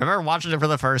I remember watching it for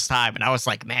the first time, and I was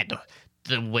like, man,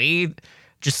 the way,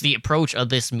 just the approach of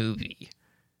this movie,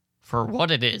 for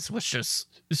what it is, was just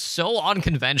so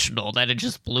unconventional that it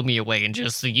just blew me away, and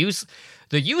just the use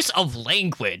of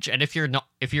language, and if you're an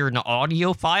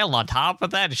audiophile on top of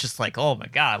that, it's just like, oh my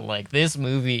god, like, this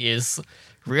movie is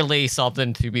really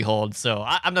something to behold. So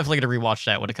I'm definitely gonna rewatch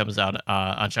that when it comes out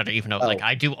on Shudder, even though like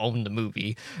I do own the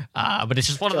movie. But it's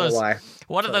just one of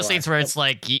those things where it's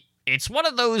like it's one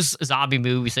of those zombie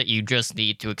movies that you just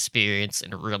need to experience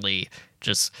and really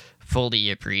just fully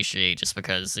appreciate, just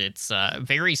because it's a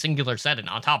very singular setting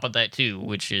on top of that too,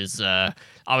 which is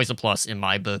always a plus in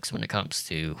my books when it comes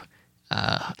to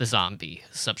the zombie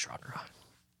subgenre.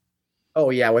 Oh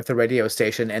yeah, with the radio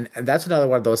station, and that's another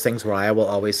one of those things where I will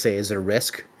always say is a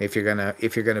risk if you're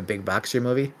gonna big box your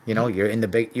movie. You know, you're in the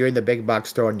big box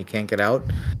store and you can't get out,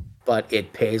 but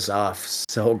it pays off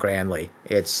so grandly.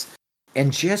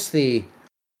 And just the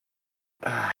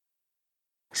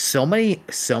so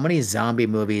many zombie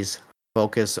movies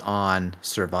focus on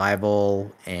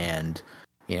survival and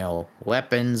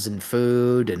weapons and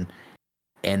food,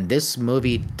 and this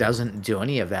movie doesn't do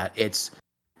any of that. It's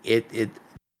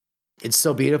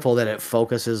so beautiful that it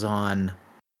focuses on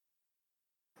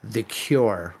the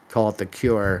cure. Call it the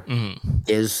cure. Mm-hmm.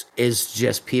 Is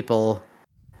just people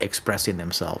expressing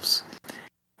themselves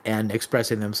and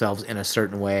expressing themselves in a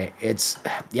certain way. It's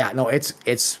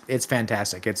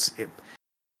fantastic. It's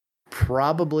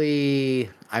probably,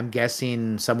 I'm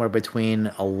guessing, somewhere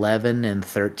between 11 and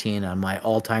 13 on my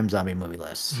all-time zombie movie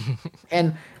list.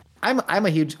 And I'm a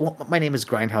huge. Well, my name is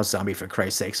Grindhouse Zombie, for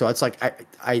Christ's sake. So it's like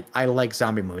I like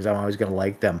zombie movies. I'm always gonna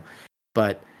like them,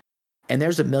 and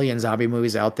there's a million zombie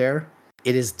movies out there.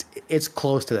 It's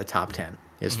close to the top 10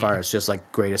 as far as just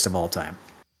like greatest of all time.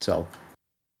 So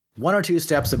one or two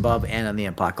steps above and on the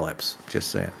Apocalypse.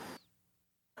 Just saying.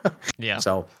 Yeah.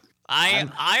 So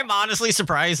I'm honestly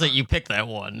surprised that you picked that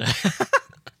one.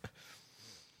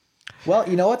 Well,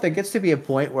 you know what? There gets to be a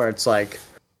point where it's like,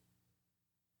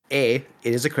 A, it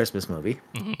is a Christmas movie.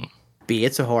 Mm-hmm. B,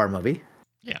 it's a horror movie.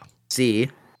 Yeah. C,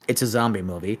 it's a zombie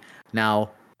movie.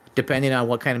 Now, depending on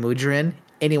what kind of mood you're in,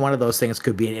 any one of those things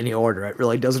could be in any order. It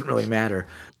really doesn't really matter.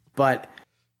 But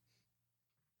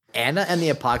Anna and the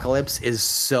Apocalypse is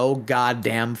so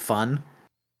goddamn fun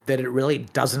that it really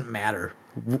doesn't matter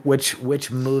which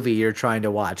movie you're trying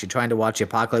to watch. You're trying to watch the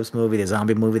Apocalypse movie, the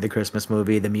zombie movie, the Christmas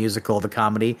movie, the musical, the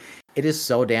comedy. It is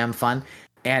so damn fun.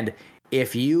 And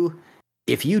if you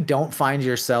don't find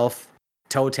yourself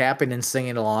toe tapping and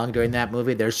singing along during that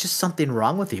movie, there's just something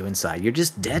wrong with you inside. You're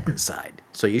just dead inside.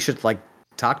 So you should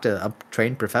talk to a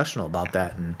trained professional about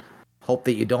that and hope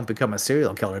that you don't become a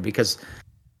serial killer, because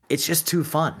it's just too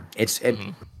fun.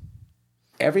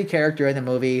 Every character in the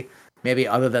movie, maybe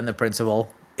other than the principal,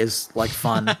 is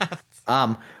fun.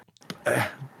 But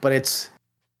it's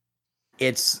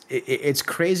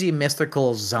crazy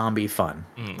mystical zombie fun,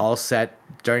 all set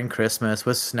during Christmas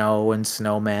with snow and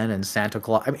snowmen and Santa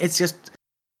Claus. I mean, it's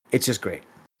just great.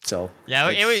 So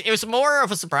yeah, it was more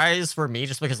of a surprise for me,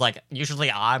 just because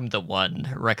usually I'm the one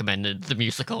who recommended the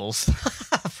musicals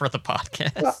for the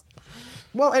podcast.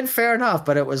 Well, and fair enough,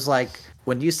 but it was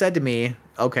when you said to me,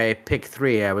 "Okay, pick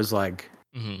 3," I was like,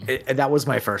 that was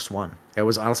my first one. It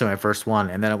was honestly my first one,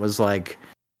 and then it was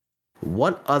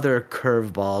what other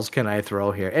curveballs can I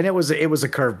throw here? And it was a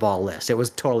curveball list. It was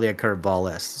totally a curveball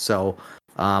list. So,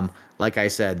 like I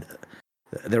said,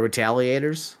 the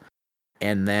Retaliators,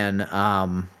 and then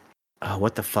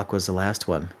what the fuck was the last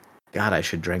one? God, I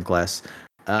should drink less.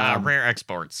 Rare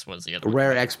Exports was the other one.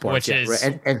 Rare Exports, which is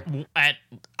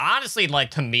honestly,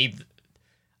 to me,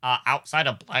 outside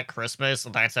of Black Christmas,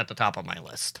 that's at the top of my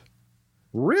list.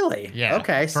 Really? Yeah.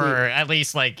 Okay. For at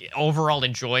least like overall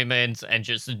enjoyment and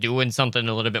just doing something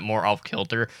a little bit more off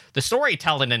kilter. The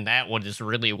storytelling in that one is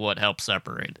really what helps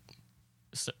separate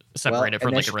Well, it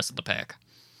from like the rest of the pack.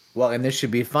 Well, and this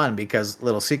should be fun because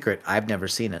little secret, I've never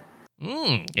seen it.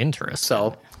 Interesting.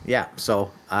 So yeah.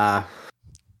 So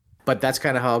but that's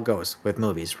kind of how it goes with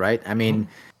movies, right? I mean,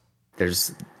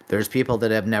 there's people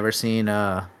that have never seen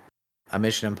a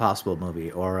Mission Impossible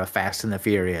movie or a Fast and the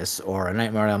Furious or a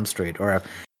Nightmare on Elm Street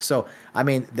so I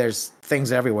mean, there's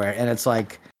things everywhere, and it's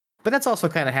like, but that's also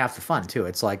kind of half the fun too.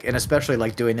 It's like, and especially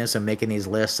like doing this and making these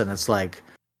lists, and it's like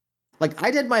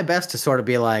I did my best to sort of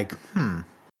be like,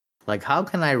 like how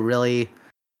can I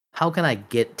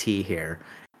get T here?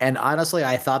 And honestly,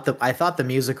 I thought the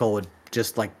musical would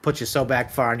just like put you so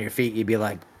back far on your feet, you'd be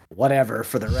like, whatever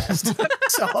for the rest.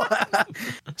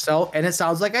 So and it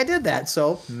sounds like I did that.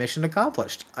 So mission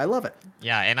accomplished. I love it.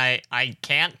 Yeah, and I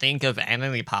can't think of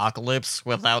Anime Apocalypse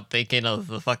without thinking of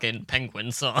the fucking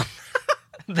Penguin song.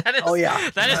 That is,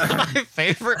 that is my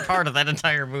favorite part of that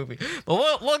entire movie.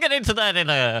 But we'll get into that in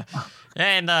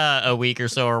a week or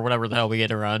so, or whatever the hell we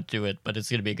get around to it. But it's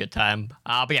gonna be a good time.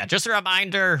 But yeah, just a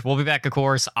reminder, we'll be back, of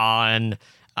course, on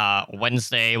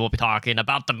Wednesday. We'll be talking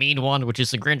about The Mean One, which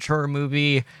is the Grinch horror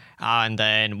movie. And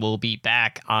then we'll be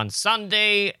back on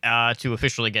Sunday to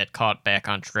officially get caught back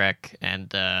on track. And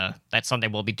that Sunday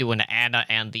we'll be doing Anna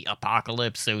and the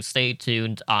Apocalypse, so stay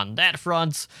tuned on that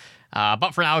front.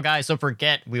 But for now, guys, don't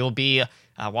forget, we'll be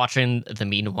watching The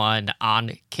Mean One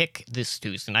on Kick this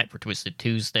Tuesday night for Twisted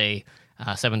Tuesday,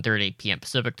 7:30 p.m.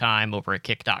 Pacific time over at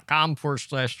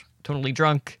kick.com/totally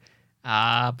drunk.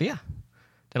 But yeah,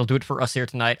 that'll do it for us here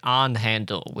tonight on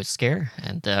Handle with Scare.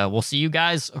 And we'll see you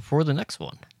guys for the next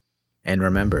one. And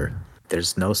remember,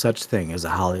 there's no such thing as a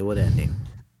Hollywood ending.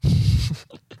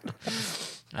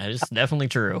 That is definitely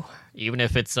true. Even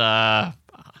if it's on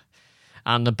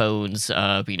the bones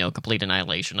of, complete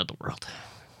annihilation of the world.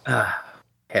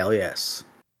 Hell yes.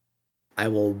 I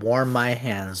will warm my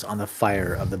hands on the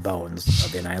fire of the bones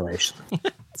of the annihilation.